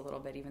circles a little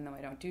bit, even though I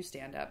don't do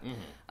stand-up.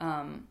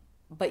 Mm-hmm.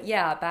 But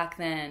yeah, back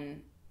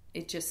then,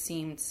 it just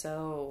seemed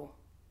so...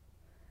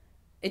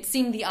 It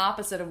seemed the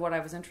opposite of what I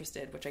was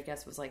interested, which I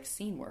guess was like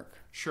scene work.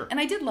 Sure. And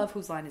I did love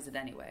Whose Line Is It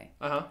Anyway?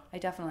 Uh-huh. I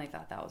definitely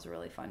thought that was a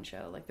really fun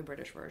show, like the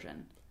British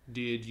version.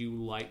 Did you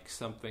like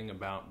something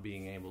about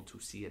being able to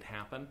see it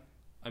happen?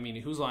 I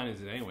mean, Whose Line Is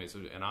It Anyway is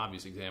an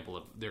obvious example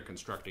of they're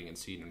constructing a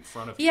scene in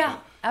front of you. Yeah,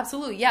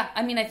 absolutely. Yeah.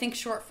 I mean, I think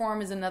short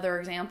form is another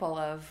example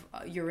of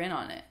you're in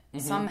on it. Mm-hmm.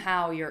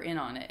 Somehow you're in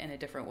on it in a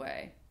different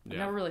way. I've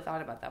never really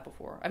thought about that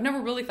before. I've never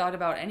really thought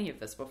about any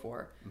of this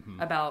before.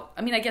 Mm-hmm.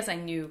 I mean, I guess I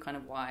knew kind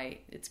of why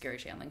it's Gary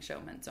Shandling's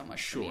show meant so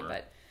much to me,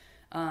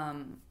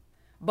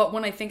 but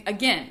when I think,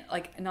 again,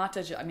 like, not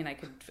to, I mean, I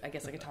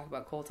guess I could talk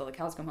about Cole till the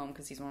cows come home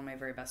because he's one of my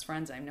very best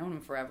friends. I've known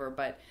him forever,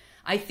 but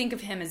I think of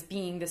him as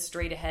being this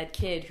straight ahead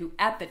kid who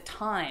at the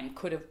time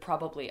could have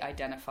probably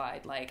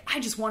identified, like,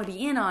 I just want to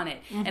be in on it.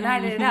 Mm-hmm,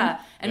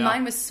 and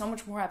mine was so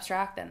much more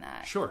abstract than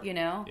that. Sure. You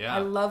know? Yeah. I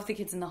love The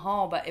Kids in the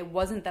Hall, but it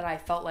wasn't that I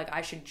felt like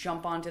I should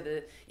jump into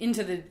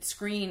the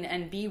screen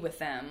and be with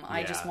them. Yeah.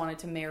 I just wanted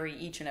to marry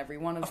each and every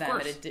one of them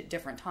course. At a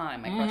different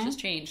time. My crushes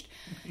changed,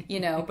 you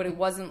know, but it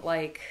wasn't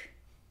like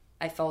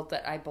I felt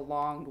that I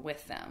belonged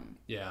with them.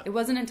 Yeah. It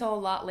wasn't until a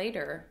lot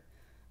later,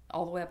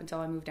 all the way up until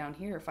I moved down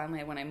here.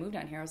 Finally, when I moved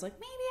down here, I was like,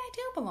 maybe I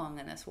do belong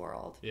in this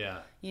world.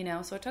 Yeah. You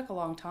know, so it took a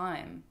long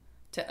time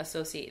to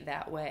associate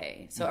that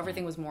way. So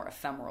everything was more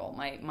ephemeral.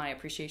 My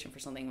appreciation for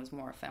something was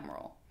more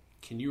ephemeral.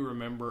 Can you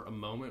remember a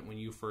moment when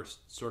you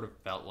first sort of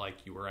felt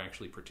like you were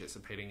actually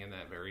participating in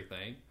that very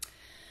thing?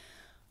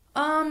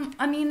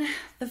 I mean,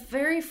 the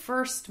very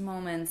first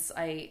moments,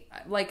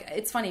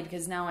 it's funny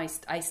because now I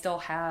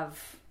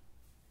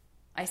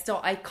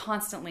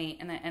constantly,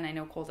 and I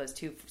know Cole does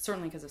too,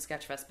 certainly because of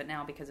Sketchfest, but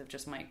now because of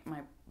just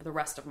the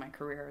rest of my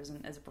career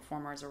as a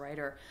performer, as a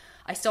writer,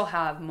 I still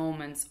have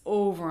moments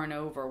over and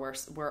over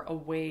where a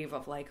wave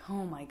of like,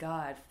 oh my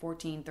God,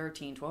 14,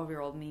 13,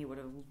 12-year-old me would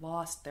have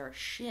lost their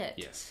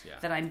shit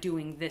that I'm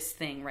doing this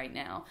thing right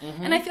now.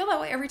 Mm-hmm. And I feel that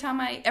way every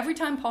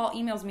time Paul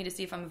emails me to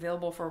see if I'm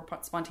available for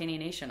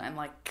Spontaneation. I'm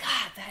like,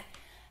 God,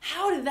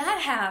 how did that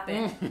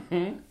happen?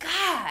 Mm-hmm.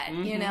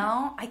 God, you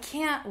know, I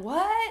can't,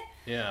 what?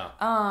 Yeah.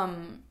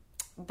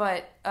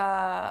 But,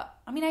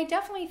 I mean, I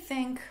definitely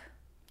think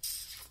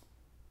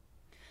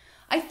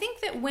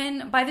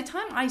that by the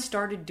time I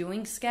started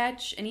doing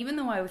sketch, and even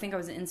though I think I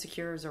was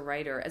insecure as a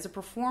writer, as a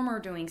performer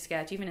doing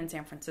sketch, even in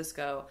San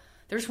Francisco,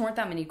 there just weren't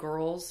that many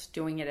girls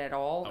doing it at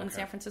all in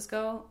San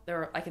Francisco.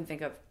 I can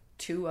think of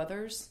 2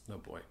 others. Oh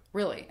boy.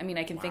 Really? I mean,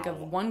 I can think of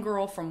one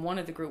girl from one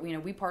of the group. You know,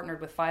 we partnered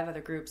with 5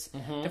 other groups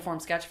to form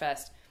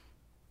Sketchfest.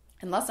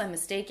 Unless I'm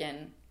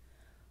mistaken,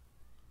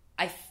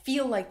 I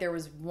feel like there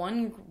was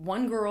one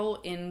girl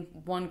in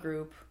one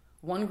group,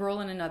 one girl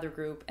in another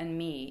group, and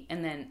me,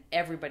 and then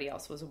everybody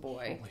else was a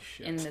boy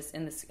in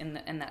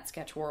that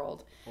sketch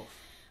world.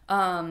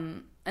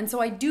 And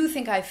so I do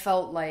think I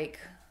felt like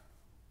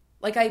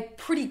I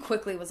pretty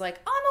quickly was like,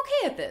 oh, I'm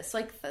okay at this.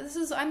 Like,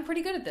 I'm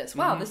pretty good at this.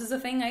 Wow, this is a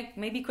thing I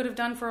maybe could have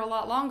done for a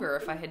lot longer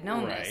if I had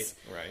known this.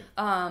 Right.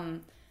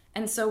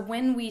 And so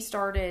when we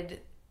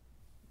started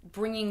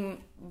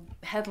bringing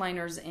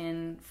headliners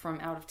in from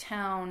out of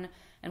town,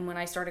 and when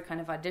I started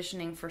kind of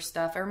auditioning for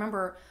stuff, I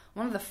remember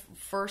one of the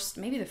first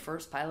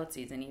pilot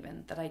season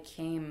even, that I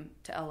came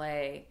to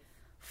LA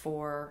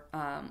for,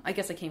 I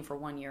guess I came for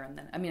 1 year, and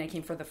then, I mean, I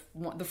came for the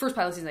first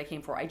pilot season I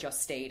came for, I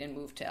just stayed and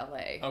moved to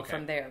LA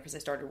from there because I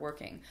started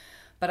working.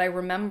 But I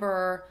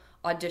remember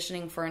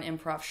auditioning for an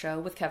improv show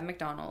with Kevin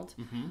McDonald,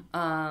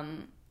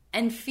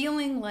 and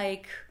feeling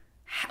like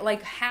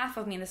half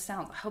of me,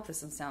 I hope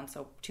this doesn't sound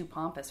so too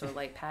pompous or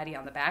like patty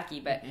on the backy,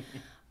 but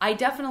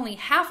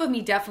half of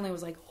me definitely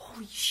was like,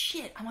 holy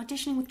shit, I'm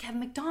auditioning with Kevin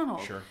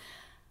McDonald. Sure.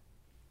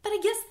 But I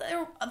guess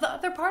the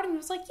other part of me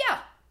was like, yeah,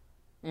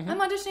 I'm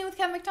auditioning with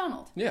Kevin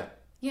McDonald. Yeah.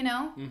 You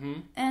know?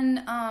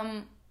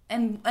 Mm-hmm.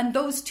 And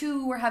those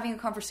two were having a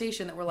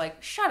conversation that were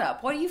like, shut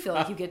up. Why do you feel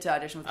like you get to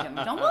audition with Kim?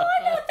 I'm going, well,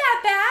 I'm not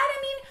that bad.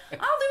 I mean,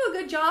 I'll do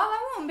a good job.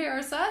 I won't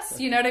embarrass us.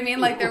 You know what I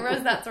mean? Like, there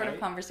was that sort of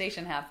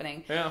conversation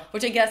happening. Yeah.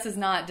 Which I guess is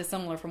not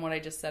dissimilar from what I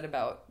just said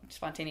about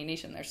Spontaneous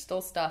Nation. There's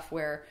still stuff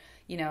where,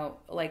 you know,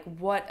 like,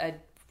 what a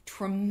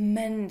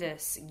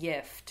tremendous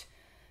gift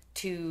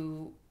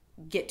to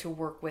get to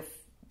work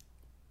with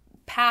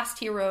past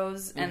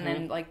heroes and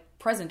then, like,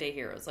 present-day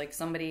heroes. Like,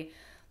 somebody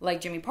like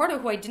Jimmy Pardo,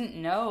 who I didn't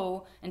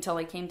know until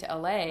I came to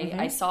LA.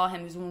 I saw him.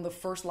 It was one of the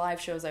first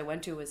live shows I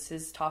went to, was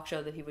his talk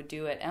show that he would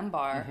do at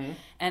M-Bar.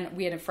 And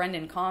we had a friend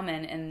in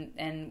common,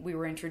 and we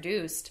were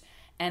introduced.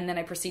 And then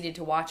I proceeded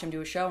to watch him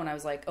do a show, and I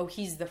was like, oh,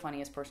 he's the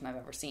funniest person I've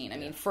ever seen. I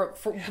mean, for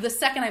the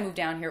second I moved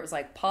down here, it was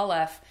like Paul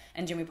F.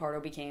 and Jimmy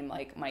Pardo became,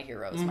 like, my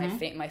heroes.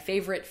 My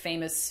favorite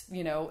famous,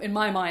 you know, in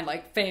my mind,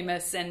 like,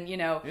 famous and, you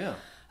know... Yeah.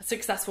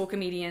 Successful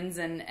comedians,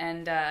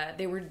 and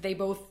they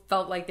both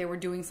felt like they were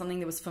doing something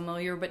that was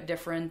familiar but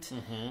different,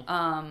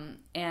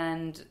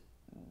 and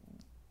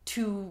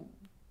to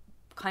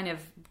kind of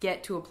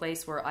get to a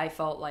place where I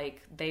felt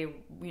like they,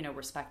 you know,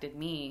 respected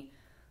me,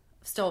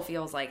 still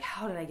feels like,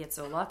 how did I get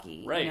so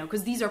lucky? Right. You know,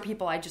 because these are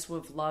people I just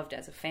would have loved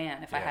as a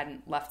fan if I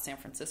hadn't left San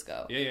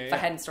Francisco, if I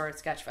hadn't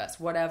started Sketchfest,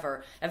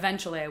 whatever.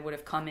 Eventually, I would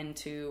have come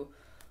into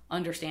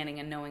understanding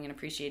and knowing and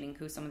appreciating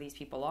who some of these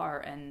people are,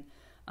 and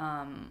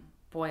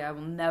boy, I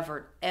will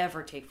never,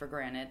 ever take for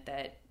granted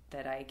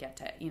that I get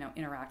to, you know,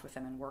 interact with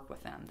them and work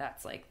with them.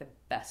 That's, like, the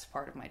best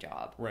part of my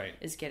job. Right.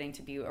 Is getting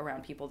to be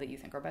around people that you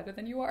think are better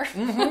than you are.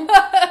 Well,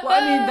 I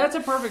mean, that's a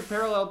perfect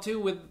parallel, too,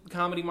 with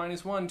Comedy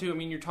 -1, too. I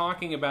mean, you're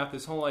talking about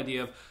this whole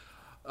idea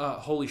of,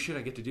 holy shit,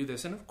 I get to do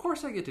this. And of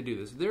course I get to do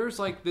this. There's,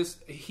 like, this,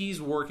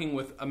 he's working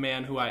with a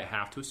man who I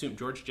have to assume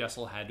George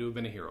Jessel had to have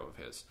been a hero of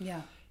his.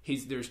 Yeah.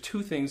 There's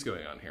two things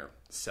going on here.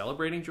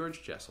 Celebrating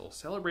George Jessel,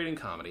 celebrating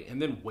comedy, and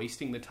then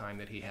wasting the time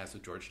that he has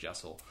with George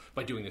Jessel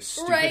by doing this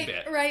stupid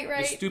bit. Right.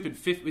 The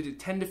stupid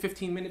 10 to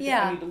 15 minute bit.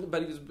 Yeah.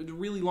 But it was a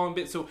really long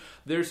bit. So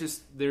there's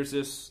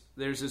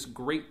this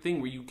great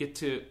thing where you get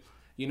to,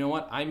 you know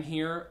what, I'm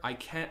here, I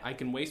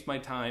can waste my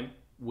time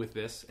with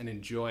this and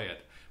enjoy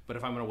it. But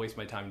if I'm going to waste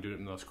my time and do it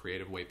in the most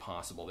creative way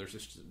possible, there's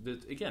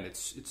this, again,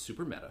 it's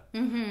super meta.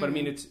 But I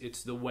mean,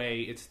 it's the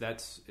way,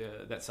 that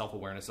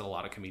self-awareness that a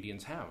lot of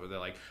comedians have, where they're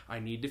like, I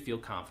need to feel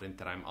confident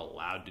that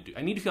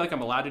I need to feel like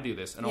I'm allowed to do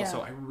this, and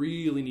also I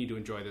really need to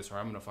enjoy this, or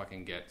I'm going to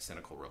fucking get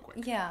cynical real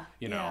quick. Yeah.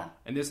 You know? Yeah.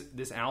 And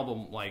this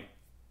album, like,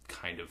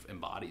 kind of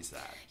embodies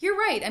that. You're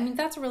right. I mean,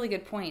 that's a really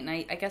good point, and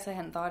I guess I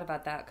hadn't thought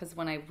about that, because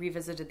when I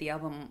revisited the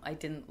album, I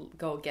didn't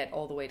go get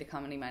all the way to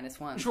Comedy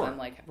 -1. Sure. So I'm,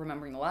 like,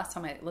 remembering the last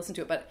time I listened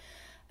to it, but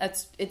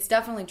it's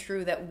definitely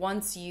true that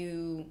once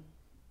you're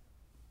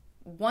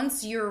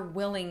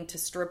willing to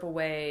strip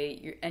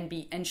away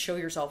and show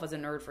yourself as a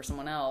nerd for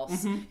someone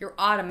else, you're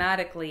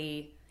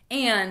automatically,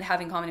 and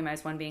having Comedy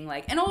 -1 being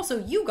like, and also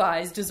you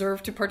guys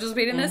deserve to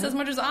participate in this as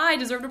much as I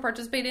deserve to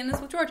participate in this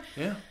with George.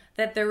 Yeah.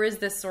 That there is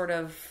this sort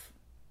of,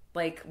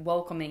 like,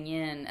 welcoming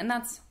in, and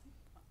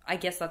I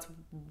guess that's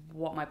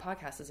what my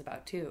podcast is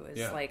about too.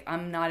 Is like,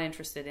 I'm not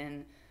interested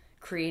in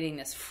creating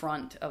this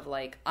front of,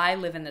 like, I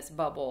live in this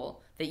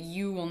bubble that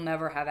you will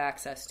never have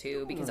access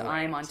to because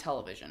I'm on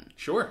television.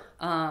 Sure.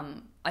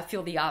 I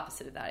feel the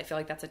opposite of that. I feel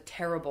like that's a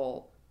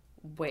terrible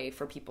way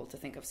for people to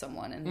think of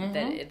someone, and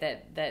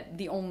that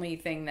the only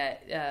thing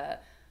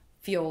that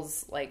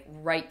feels like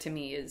right to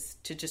me is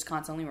to just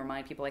constantly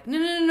remind people, like,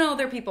 no,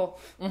 they're people.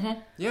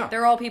 Yeah,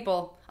 they're all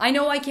people. I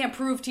know I can't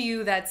prove to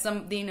you that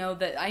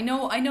that I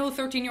know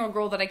 13-year-old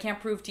girl that I can't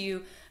prove to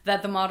you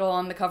that the model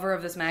on the cover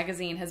of this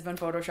magazine has been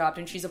photoshopped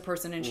and she's a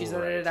person and she's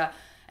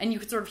and you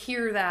could sort of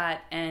hear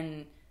that,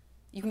 and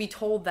you can be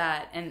told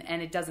that,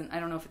 and it doesn't, I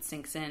don't know if it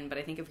sinks in, but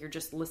I think if you're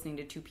just listening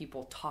to two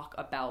people talk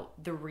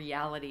about the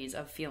realities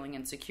of feeling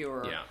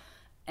insecure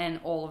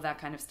and all of that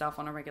kind of stuff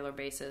on a regular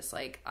basis,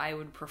 like, I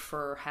would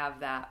prefer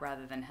have that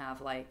rather than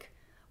have, like,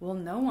 well,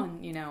 no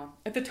one, you know,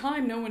 at the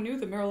time no one knew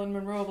that Marilyn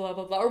Monroe, blah,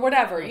 blah, blah, or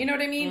whatever, you know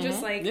what I mean?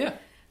 Just, like,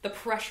 the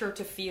pressure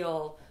to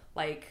feel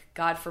like,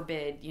 God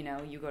forbid, you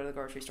know, you go to the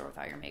grocery store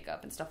without your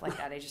makeup and stuff like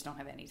that. I just don't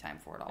have any time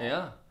for it all.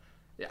 Yeah,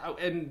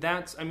 and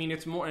that's, I mean,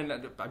 it's more, and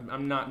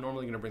I'm not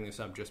normally going to bring this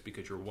up just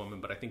because you're a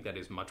woman, but I think that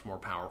is much more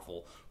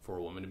powerful for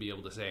a woman to be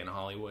able to say in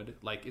Hollywood,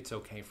 like, it's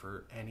okay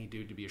for any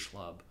dude to be a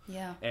schlub.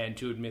 Yeah. And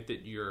to admit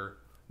that you're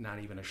not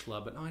even a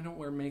schlub, but, no, I don't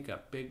wear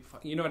makeup,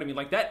 you know what I mean?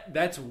 Like,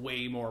 that's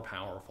way more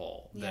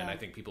powerful than I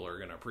think people are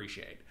going to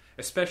appreciate,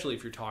 especially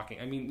if you're talking,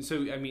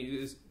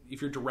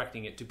 if you're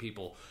directing it to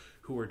people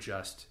who are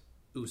just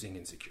oozing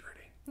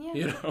insecurity,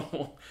 you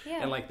know?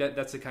 Yeah. And, like,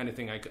 that's the kind of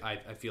thing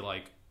I feel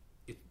like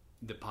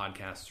the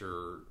podcasts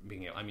are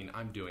being able, I mean,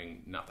 I'm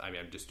doing nothing. I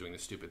mean, I'm just doing the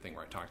stupid thing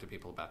where I talk to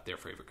people about their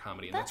favorite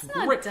comedy, and that's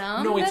not great.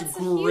 Dumb. No, that's it's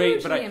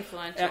great, but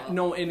influential.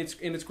 no, and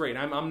it's great.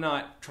 I'm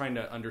not trying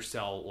to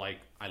undersell, like,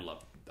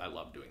 I I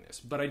love doing this.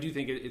 But I do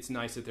think it's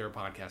nice that there are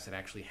podcasts that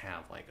actually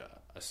have like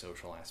a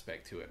social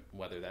aspect to it,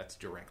 whether that's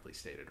directly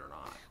stated or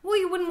not. Well,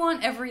 you wouldn't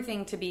want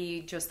everything to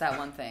be just that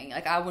one thing.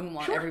 Like, I wouldn't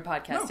want every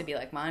podcast to be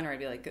like mine, or I'd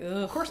be like, ugh,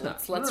 of course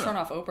not. Let's turn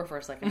off Oprah for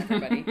a second,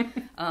 everybody.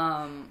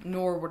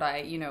 Nor would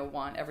I,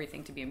 want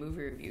everything to be a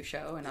movie review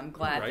show. And I'm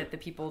glad that the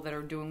people that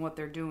are doing what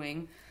they're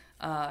doing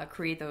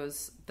create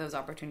those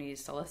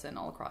opportunities to listen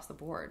all across the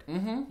board.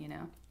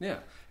 Yeah,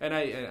 and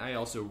I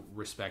also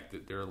respect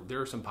that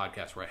there are some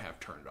podcasts where I have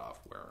turned off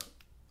where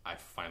I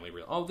finally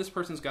realized, this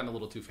person's gotten a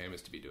little too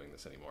famous to be doing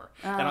this anymore,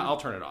 and I'll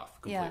turn it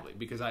off completely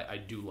because I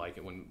do like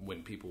it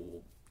when people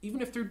will,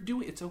 even if they're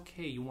doing, it's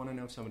okay. You want to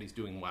know if somebody's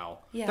doing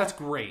well. Yeah. That's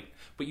great,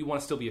 but you want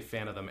to still be a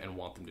fan of them and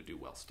want them to do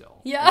well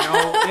still. Yeah,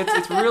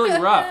 it's really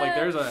rough. Like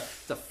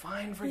it's a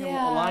fine freaking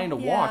line to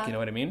walk. You know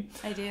what I mean?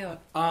 I do.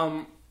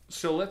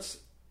 So let's.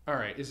 All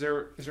right, is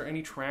there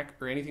any track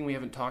or anything we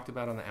haven't talked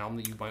about on the album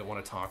that you might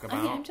want to talk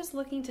about? I'm just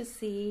looking to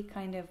see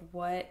kind of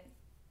what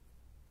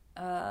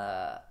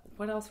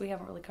else we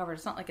haven't really covered.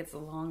 It's not like it's the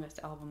longest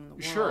album in the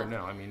world. Sure,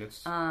 no, I mean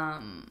it's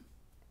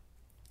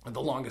the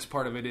longest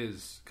part of it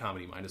is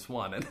Comedy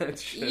 -1, and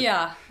it's just,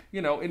 and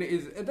it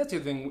is. And that's the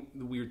other thing.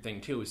 The weird thing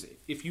too is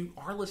if you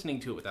are listening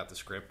to it without the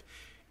script,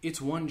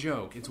 it's one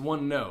joke, it's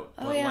one note,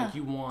 but like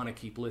you want to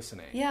keep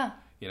listening. Yeah,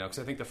 because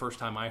I think the first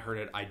time I heard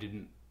it,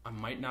 I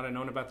might not have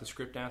known about the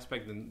script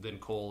aspect. Then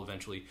Cole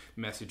eventually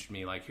messaged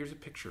me like, "Here's a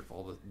picture of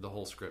all the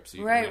whole script, so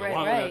you can read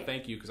along with it.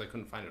 Thank you," because I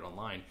couldn't find it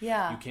online.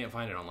 Yeah, you can't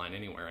find it online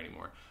anywhere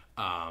anymore.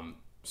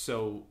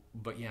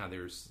 But yeah,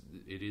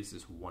 it is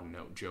this one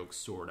note joke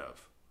sort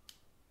of,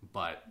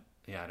 but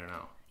yeah, I don't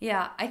know.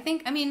 Yeah,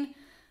 I mean,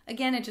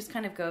 again, it just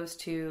kind of goes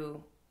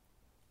to,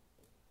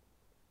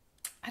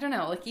 I don't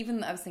know. Like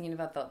even I was thinking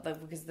about the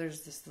because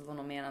there's this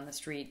little man on the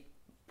street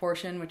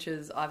portion, which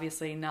is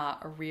obviously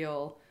not a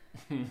real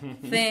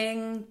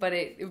thing, but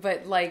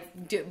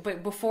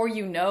before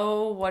you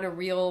know what a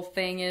real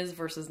thing is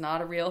versus not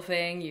a real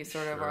thing, you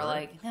sort of are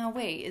like, no,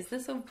 wait, is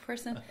this a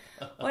person?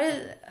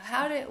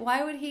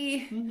 Why would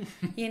he,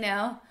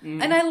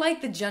 And I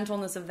like the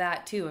gentleness of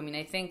that too. I mean,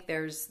 I think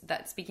there's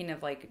that, speaking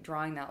of like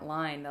drawing that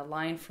line, the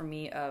line for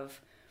me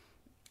of,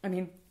 I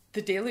mean,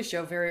 The Daily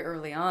Show very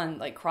early on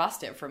like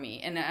crossed it for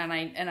me, and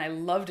I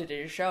loved it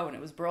as a show, and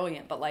it was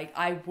brilliant. But like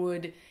I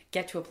would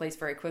get to a place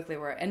very quickly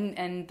where,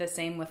 and the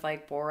same with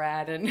like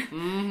Borat, and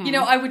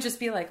I would just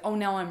be like, oh,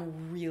 now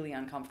I'm really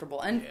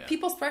uncomfortable. And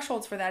people's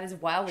thresholds for that is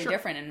wildly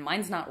different, and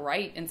mine's not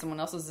right, and someone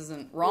else's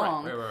isn't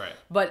wrong. Right.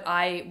 But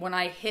when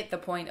I hit the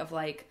point of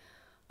like,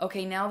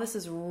 okay, now this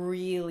is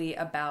really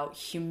about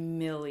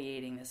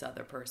humiliating this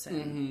other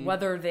person,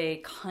 whether they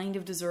kind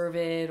of deserve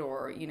it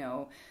or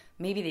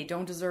maybe they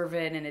don't deserve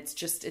it, and it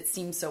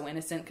seems so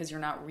innocent because you're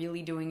not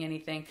really doing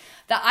anything.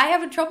 That I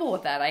have trouble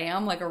with that. I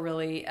am like a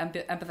really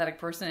empathetic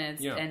person,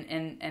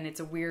 and it's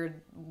a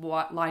weird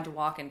line to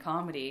walk in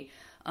comedy.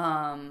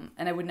 And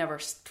I would never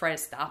try to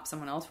stop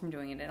someone else from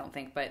doing it, I don't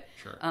think. But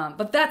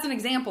but that's an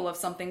example of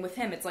something with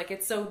him. It's like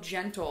it's so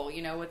gentle,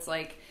 It's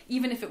like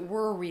even if it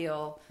were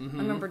real, I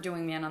remember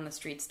doing Man on the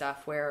Street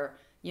stuff where,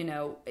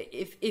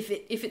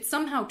 if it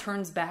somehow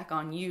turns back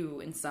on you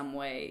in some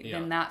way,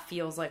 then that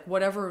feels like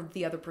whatever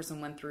the other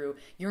person went through,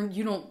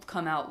 you don't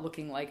come out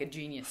looking like a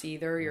genius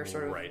either. You're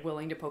sort of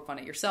willing to poke fun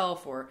at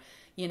yourself, or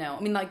I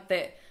mean, like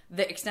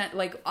the extent,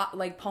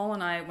 like Paul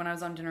and I, when I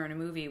was on Dinner and a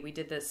Movie, we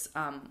did this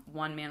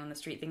one Man on the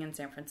Street thing in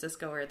San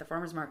Francisco or at the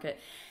farmers market,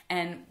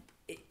 and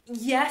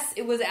yes,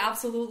 it was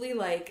absolutely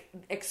like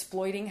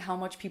exploiting how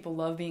much people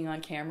love being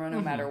on camera no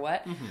matter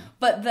what.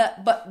 But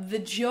the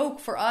joke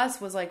for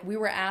us was like we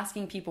were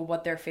asking people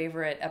what their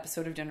favorite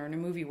episode of Dinner and a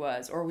Movie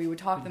was, or we would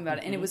talk to them about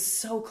it, and it was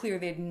so clear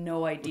they had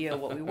no idea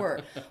what we were.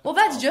 Well,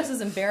 that's just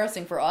as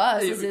embarrassing for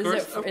us as it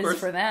is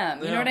for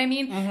them. You know what I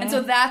mean? And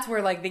so that's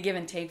where like the give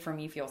and take for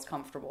me feels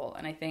comfortable,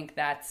 and I think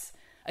that's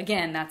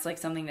like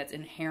something that's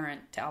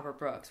inherent to Albert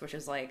Brooks, which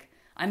is like,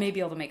 I may be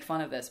able to make fun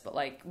of this, but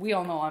like we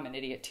all know I'm an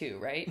idiot too,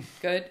 right?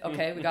 Good,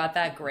 okay, we got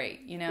that, great,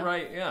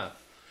 Right, yeah.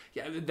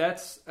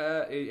 That's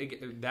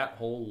that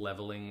whole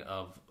leveling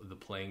of the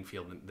playing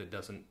field that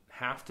doesn't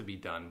have to be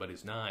done, but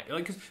is not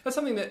like, 'cause that's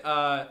something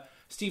that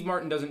Steve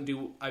Martin doesn't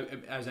do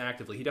as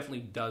actively. He definitely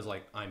does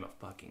like, I'm a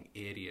fucking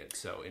idiot,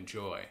 so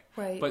enjoy.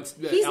 Right, but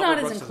he's Albert not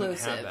Brooks as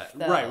inclusive.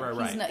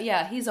 Right. He's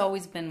not, he's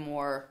always been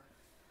more.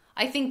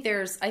 I think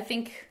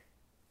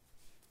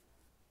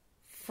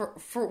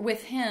for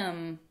with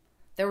him,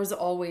 there was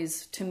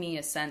always, to me,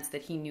 a sense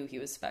that he knew he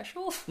was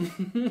special,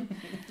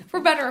 for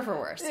better or for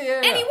worse.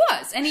 Yeah. And he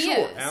was, and he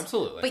is,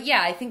 absolutely. But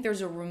yeah, I think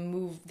there's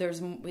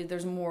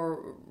there's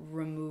more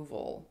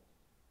removal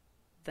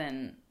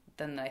than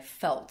I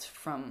felt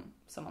from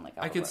someone like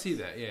Albert I could Brooks. see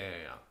that. Yeah.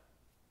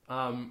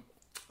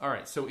 All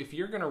right, so if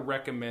you're going to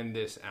recommend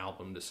this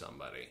album to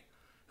somebody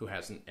who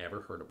hasn't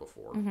ever heard it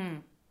before,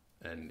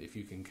 and if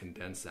you can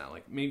condense that,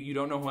 like maybe you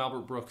don't know who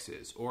Albert Brooks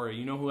is, or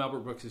you know who Albert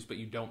Brooks is, but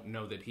you don't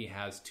know that he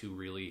has two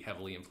really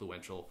heavily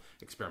influential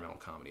experimental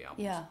comedy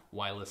albums. Yeah.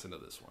 Why listen to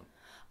this one?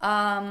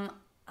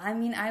 I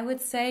mean, I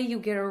would say you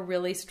get a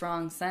really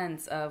strong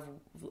sense of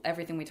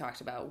everything we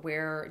talked about,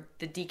 where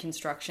the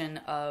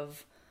deconstruction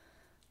of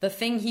the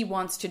thing he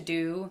wants to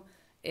do,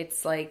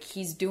 it's like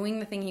he's doing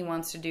the thing he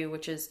wants to do,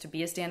 which is to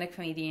be a stand-up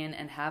comedian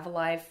and have a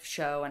live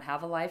show and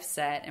have a live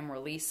set and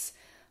release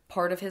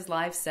part of his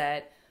live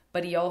set,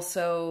 but he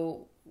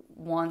also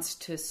wants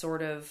to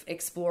sort of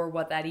explore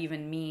what that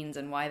even means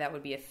and why that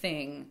would be a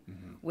thing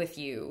with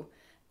you.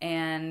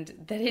 And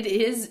that it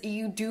is,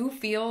 you do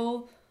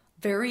feel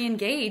very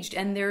engaged,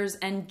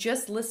 and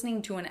just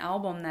listening to an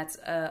album that's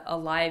a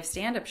live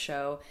stand-up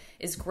show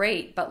is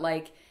great, but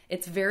like,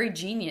 it's very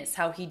genius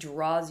how he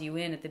draws you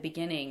in at the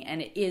beginning,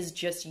 and it is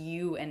just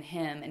you and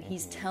him, and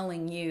he's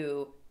telling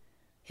you,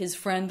 his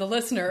friend, the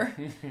listener,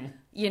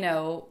 you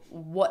know,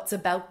 what's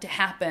about to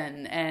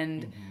happen,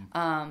 and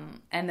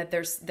that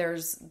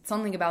there's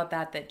something about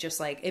that just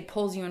like, it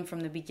pulls you in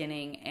from the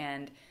beginning,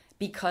 and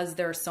because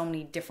there are so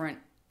many different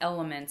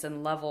elements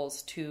and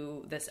levels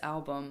to this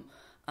album,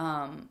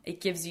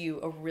 it gives you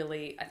a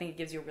really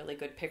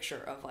good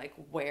picture of like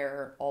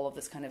where all of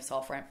this kind of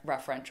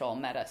self-referential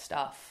meta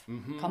stuff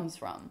comes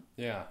from.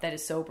 Yeah. That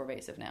is so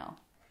pervasive now.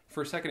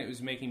 For a second, it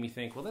was making me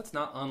think, well, that's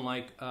not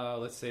unlike,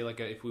 let's say, like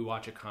if we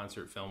watch a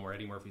concert film where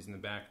Eddie Murphy's in the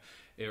back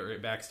or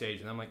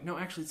backstage, and I'm like, no,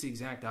 actually, it's the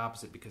exact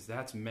opposite, because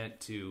that's meant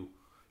to.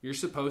 You're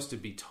supposed to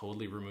be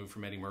totally removed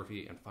from Eddie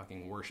Murphy and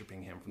fucking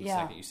worshiping him from the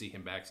second you see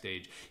him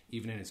backstage,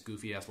 even in his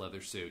goofy ass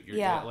leather suit.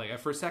 Like,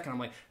 for a second, I'm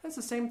like, that's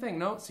the same thing.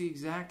 No, it's the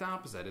exact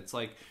opposite. It's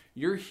like,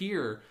 you're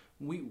here.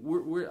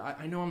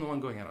 I know I'm the one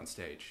going out on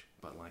stage,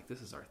 but like,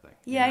 this is our thing.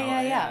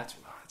 Yeah.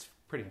 It's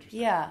pretty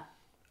interesting. Yeah.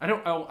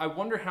 I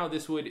wonder how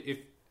this would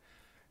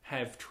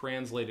have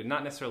translated.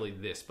 Not necessarily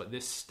this, but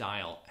this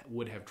style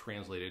would have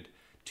translated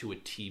to a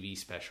TV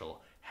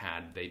special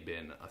had they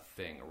been a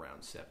thing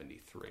around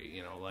 73,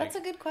 you know, like... That's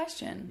a good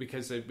question.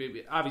 Because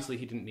obviously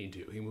he didn't need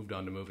to. He moved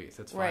on to movies.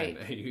 That's fine.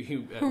 Right.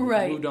 He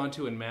moved on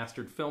to and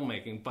mastered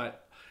filmmaking.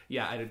 But,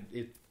 yeah,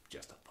 it's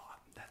just a thought.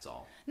 That's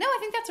all. No, I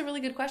think that's a really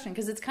good question,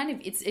 because it's kind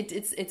of...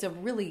 It's a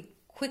really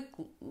quick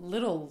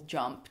little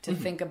jump to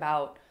think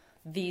about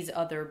these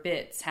other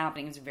bits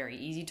happening. It's very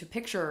easy to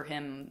picture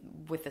him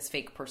with this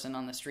fake person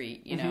on the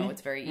street, you know?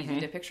 It's very easy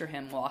to picture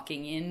him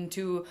walking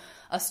into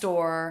a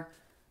store...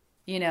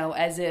 you know,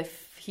 as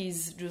if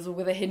he's just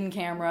with a hidden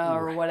camera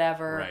or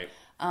whatever. Right.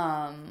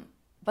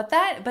 But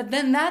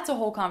then that's a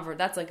whole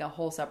that's like a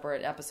whole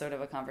separate episode of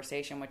a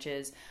conversation, which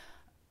is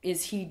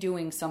he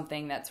doing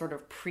something that sort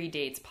of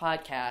predates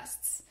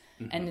podcasts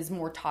and is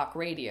more talk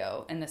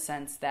radio, in the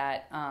sense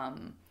that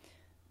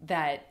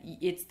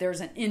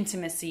there's an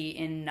intimacy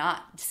in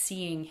not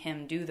seeing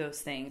him do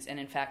those things, and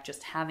in fact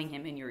just having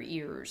him in your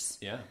ears.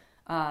 Yeah.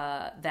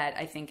 That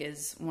I think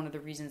is one of the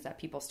reasons that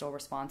people still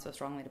respond so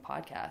strongly to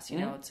podcasts, you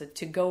know,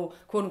 to go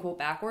quote unquote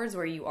backwards,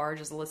 where you are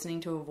just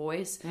listening to a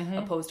voice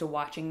opposed to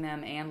watching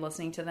them and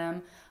listening to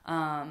them.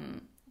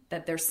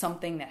 That there's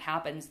something that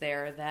happens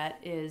there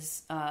that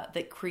is,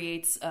 that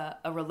creates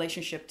a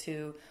relationship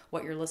to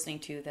what you're listening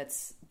to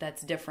that's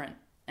different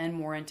and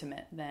more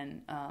intimate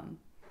than,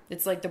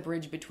 it's like the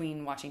bridge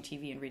between watching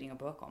TV and reading a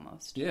book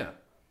almost. Yeah.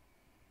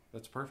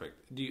 That's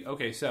perfect.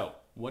 Okay, so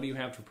what do you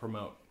have to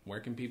promote? Where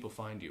can people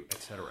find you,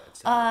 et cetera, et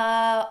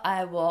cetera?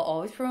 I will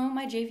always promote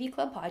my JV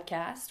Club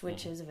podcast,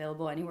 which is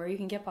available anywhere you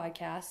can get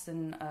podcasts,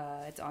 and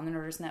it's on the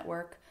Nerdist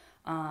Network.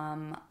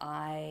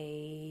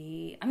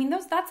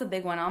 That's a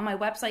big one. On my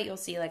website, you'll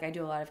see, like, I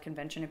do a lot of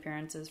convention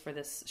appearances for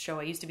this show.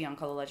 I used to be on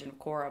Call the Legend of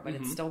Korra, but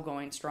it's still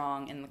going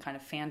strong in the kind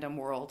of fandom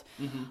world.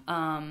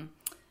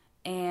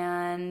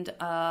 And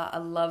I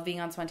love being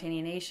on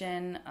Spontanea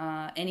Nation.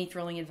 Any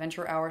Thrilling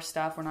Adventure Hour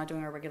stuff. We're not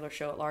doing our regular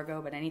show at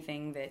Largo, but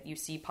anything that you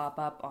see pop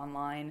up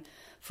online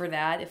for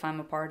that, if I'm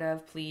a part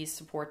of, please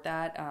support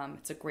that.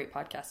 It's a great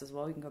podcast as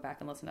well. You can go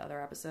back and listen to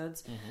other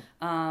episodes.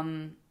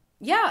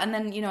 Yeah, and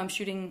then, you know, I'm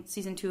shooting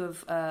season 2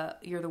 of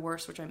You're the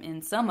Worst, which I'm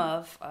in some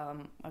of. I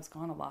was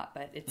gone a lot,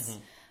 but it's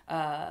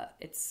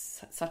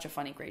such a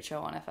funny, great show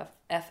on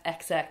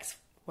FXX.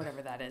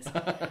 Whatever that is.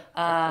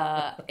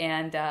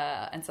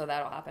 And so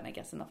that'll happen, I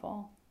guess, in the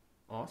fall.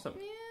 Awesome.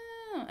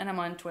 Yeah. And I'm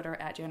on Twitter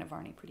at Janet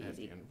Varney. Pretty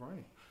easy. Janet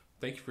Varney.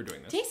 Thank you for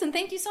doing this. Jason,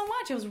 thank you so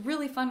much. It was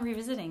really fun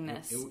revisiting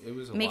this. It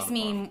was a Makes lot of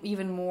fun. me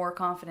even more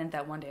confident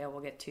that one day I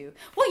will get to...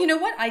 Well, you know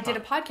what? I did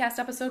a podcast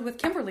episode with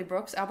Kimberly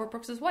Brooks, Albert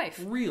Brooks'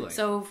 wife. Really?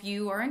 So if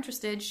you are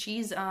interested,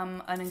 she's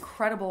an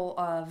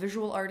incredible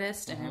visual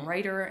artist and a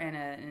writer and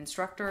an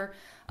instructor.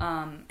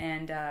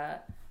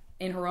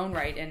 In her own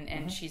right,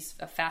 and she's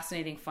a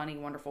fascinating, funny,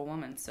 wonderful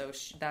woman. So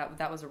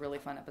that was a really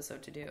fun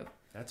episode to do.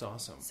 That's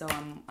awesome. So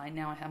I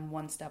now am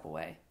one step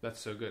away. That's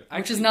so good.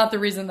 Which is not the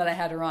reason that I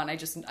had her on. I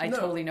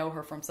totally know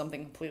her from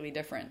something completely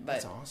different. But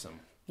that's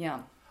awesome. Yeah.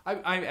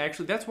 I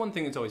actually, that's one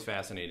thing that's always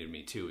fascinated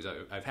me too. Is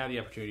I've had the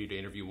opportunity to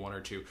interview one or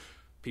two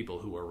people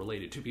who are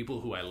related to people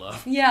who I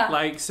love. Yeah.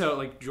 Like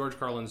George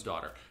Carlin's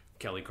daughter.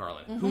 Kelly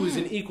Carlin, who is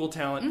an equal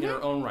talent in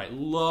her own right.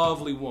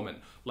 Lovely woman.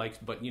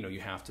 Like, but, you know, you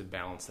have to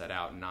balance that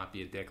out and not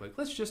be a dick. Like,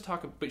 let's just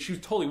talk. But she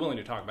was totally willing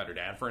to talk about her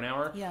dad for an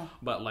hour. Yeah.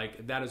 But,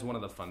 like, that is one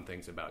of the fun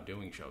things about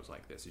doing shows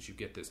like this, is you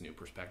get this new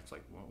perspective. It's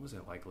like, what was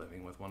it like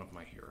living with one of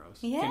my heroes?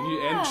 Yeah.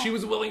 And she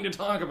was willing to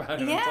talk about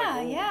it. Yeah, it's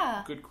like,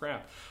 yeah. Good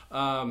crap.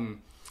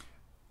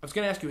 I was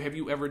going to ask you, have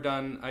you ever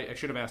done, I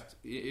should have asked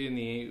in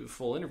the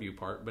full interview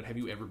part, but have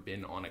you ever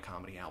been on a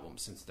comedy album,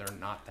 since they're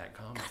not that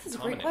common? God, that's a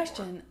great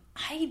question.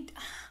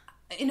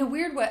 In a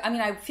weird way, I mean,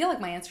 I feel like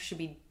my answer should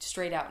be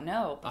straight out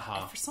no. But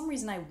for some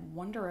reason, I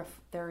wonder if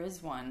there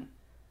is one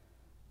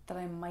that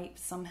I might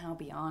somehow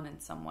be on in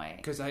some way.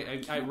 Because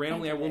I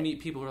randomly will meet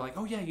people who are like,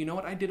 oh yeah, you know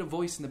what? I did a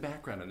voice in the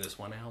background in this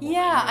one album.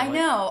 Yeah, I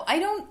know. I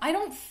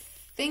don't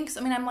think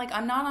so. I mean, I'm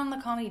not on the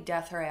Comedy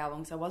Death Ray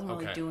album, so I wasn't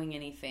really doing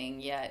anything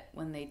yet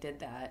when they did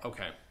that.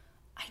 Okay.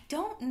 I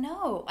don't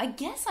know. I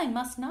guess I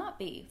must not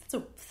be.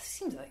 It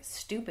seems like a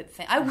stupid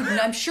thing.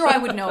 I'm sure I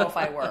would know if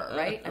I were,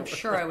 right? I'm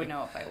sure I would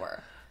know if I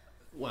were.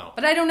 Well,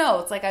 but I don't know.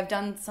 It's like I've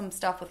done some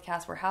stuff with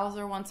Casper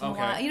Hauser once in a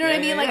while. You know what I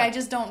mean? Like I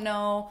just don't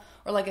know.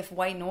 Or like if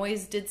White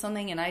Noise did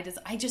something and I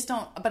just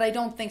don't. But I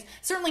don't think,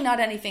 certainly not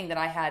anything that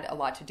I had a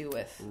lot to do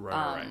with.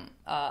 Right.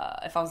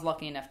 If I was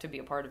lucky enough to be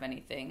a part of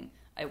anything,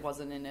 I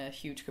wasn't in a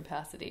huge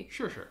capacity.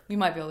 Sure. You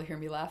might be able to hear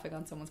me laughing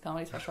on someone's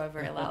comedy special. I have a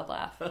very loud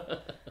laugh.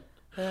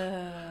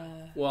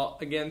 Well,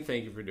 again,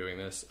 thank you for doing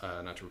this.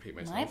 Not to repeat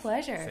myself. My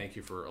pleasure. Thank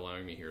you for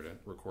allowing me here to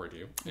record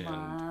you. And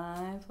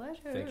my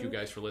pleasure. Thank you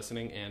guys for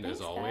listening. And Thanks,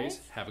 as always,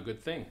 guys. have a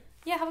good thing.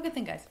 Yeah, have a good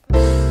thing, guys.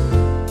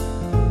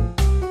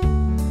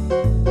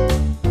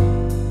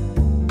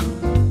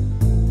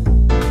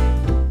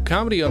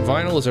 Comedy on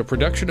Vinyl is a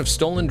production of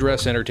Stolen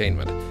Dress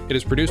Entertainment. It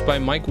is produced by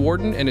Mike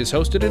Warden and is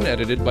hosted and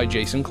edited by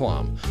Jason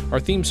Klom. Our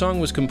theme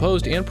song was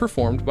composed and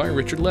performed by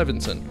Richard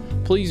Levinson.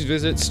 Please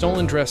visit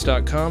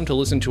stolendress.com to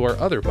listen to our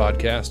other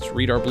podcasts,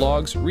 read our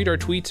blogs, read our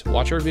tweets,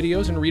 watch our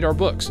videos, and read our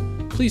books.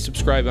 Please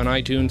subscribe on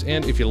iTunes,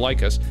 and if you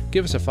like us,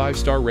 give us a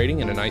 5-star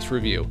rating and a nice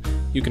review.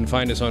 You can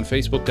find us on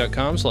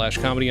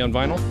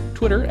facebook.com/comedyonvinyl,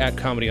 Twitter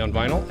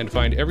 @comedyonvinyl, and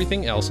find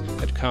everything else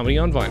at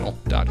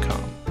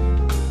comedyonvinyl.com.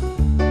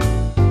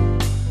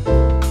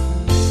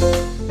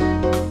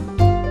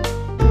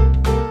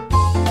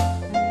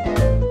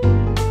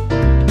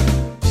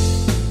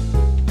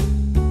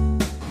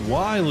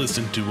 Why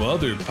listen to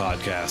other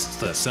podcasts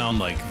that sound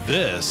like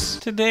this?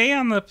 Today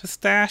on the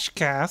Pistache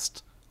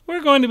Cast,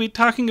 we're going to be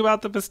talking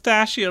about the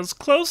pistachio's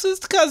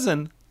closest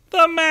cousin,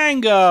 the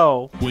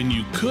mango. When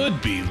you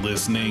could be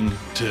listening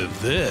to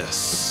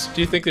this.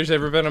 Do you think there's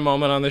ever been a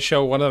moment on the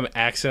show one of them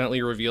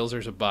accidentally reveals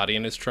there's a body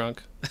in his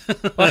trunk?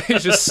 Like,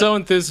 he's just so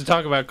enthused to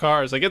talk about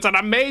cars. Like, it's an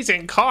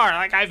amazing car.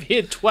 Like, I've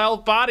hid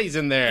 12 bodies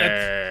in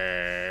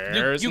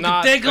there. You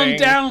can take them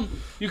down.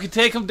 You can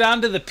take them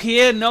down to the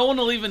pier. No one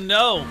will even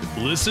know.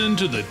 Listen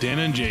to the Dan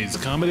and Jay's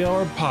Comedy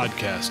Hour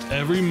podcast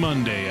every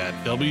Monday at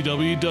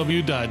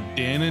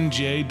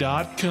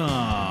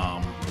www.danandjay.com.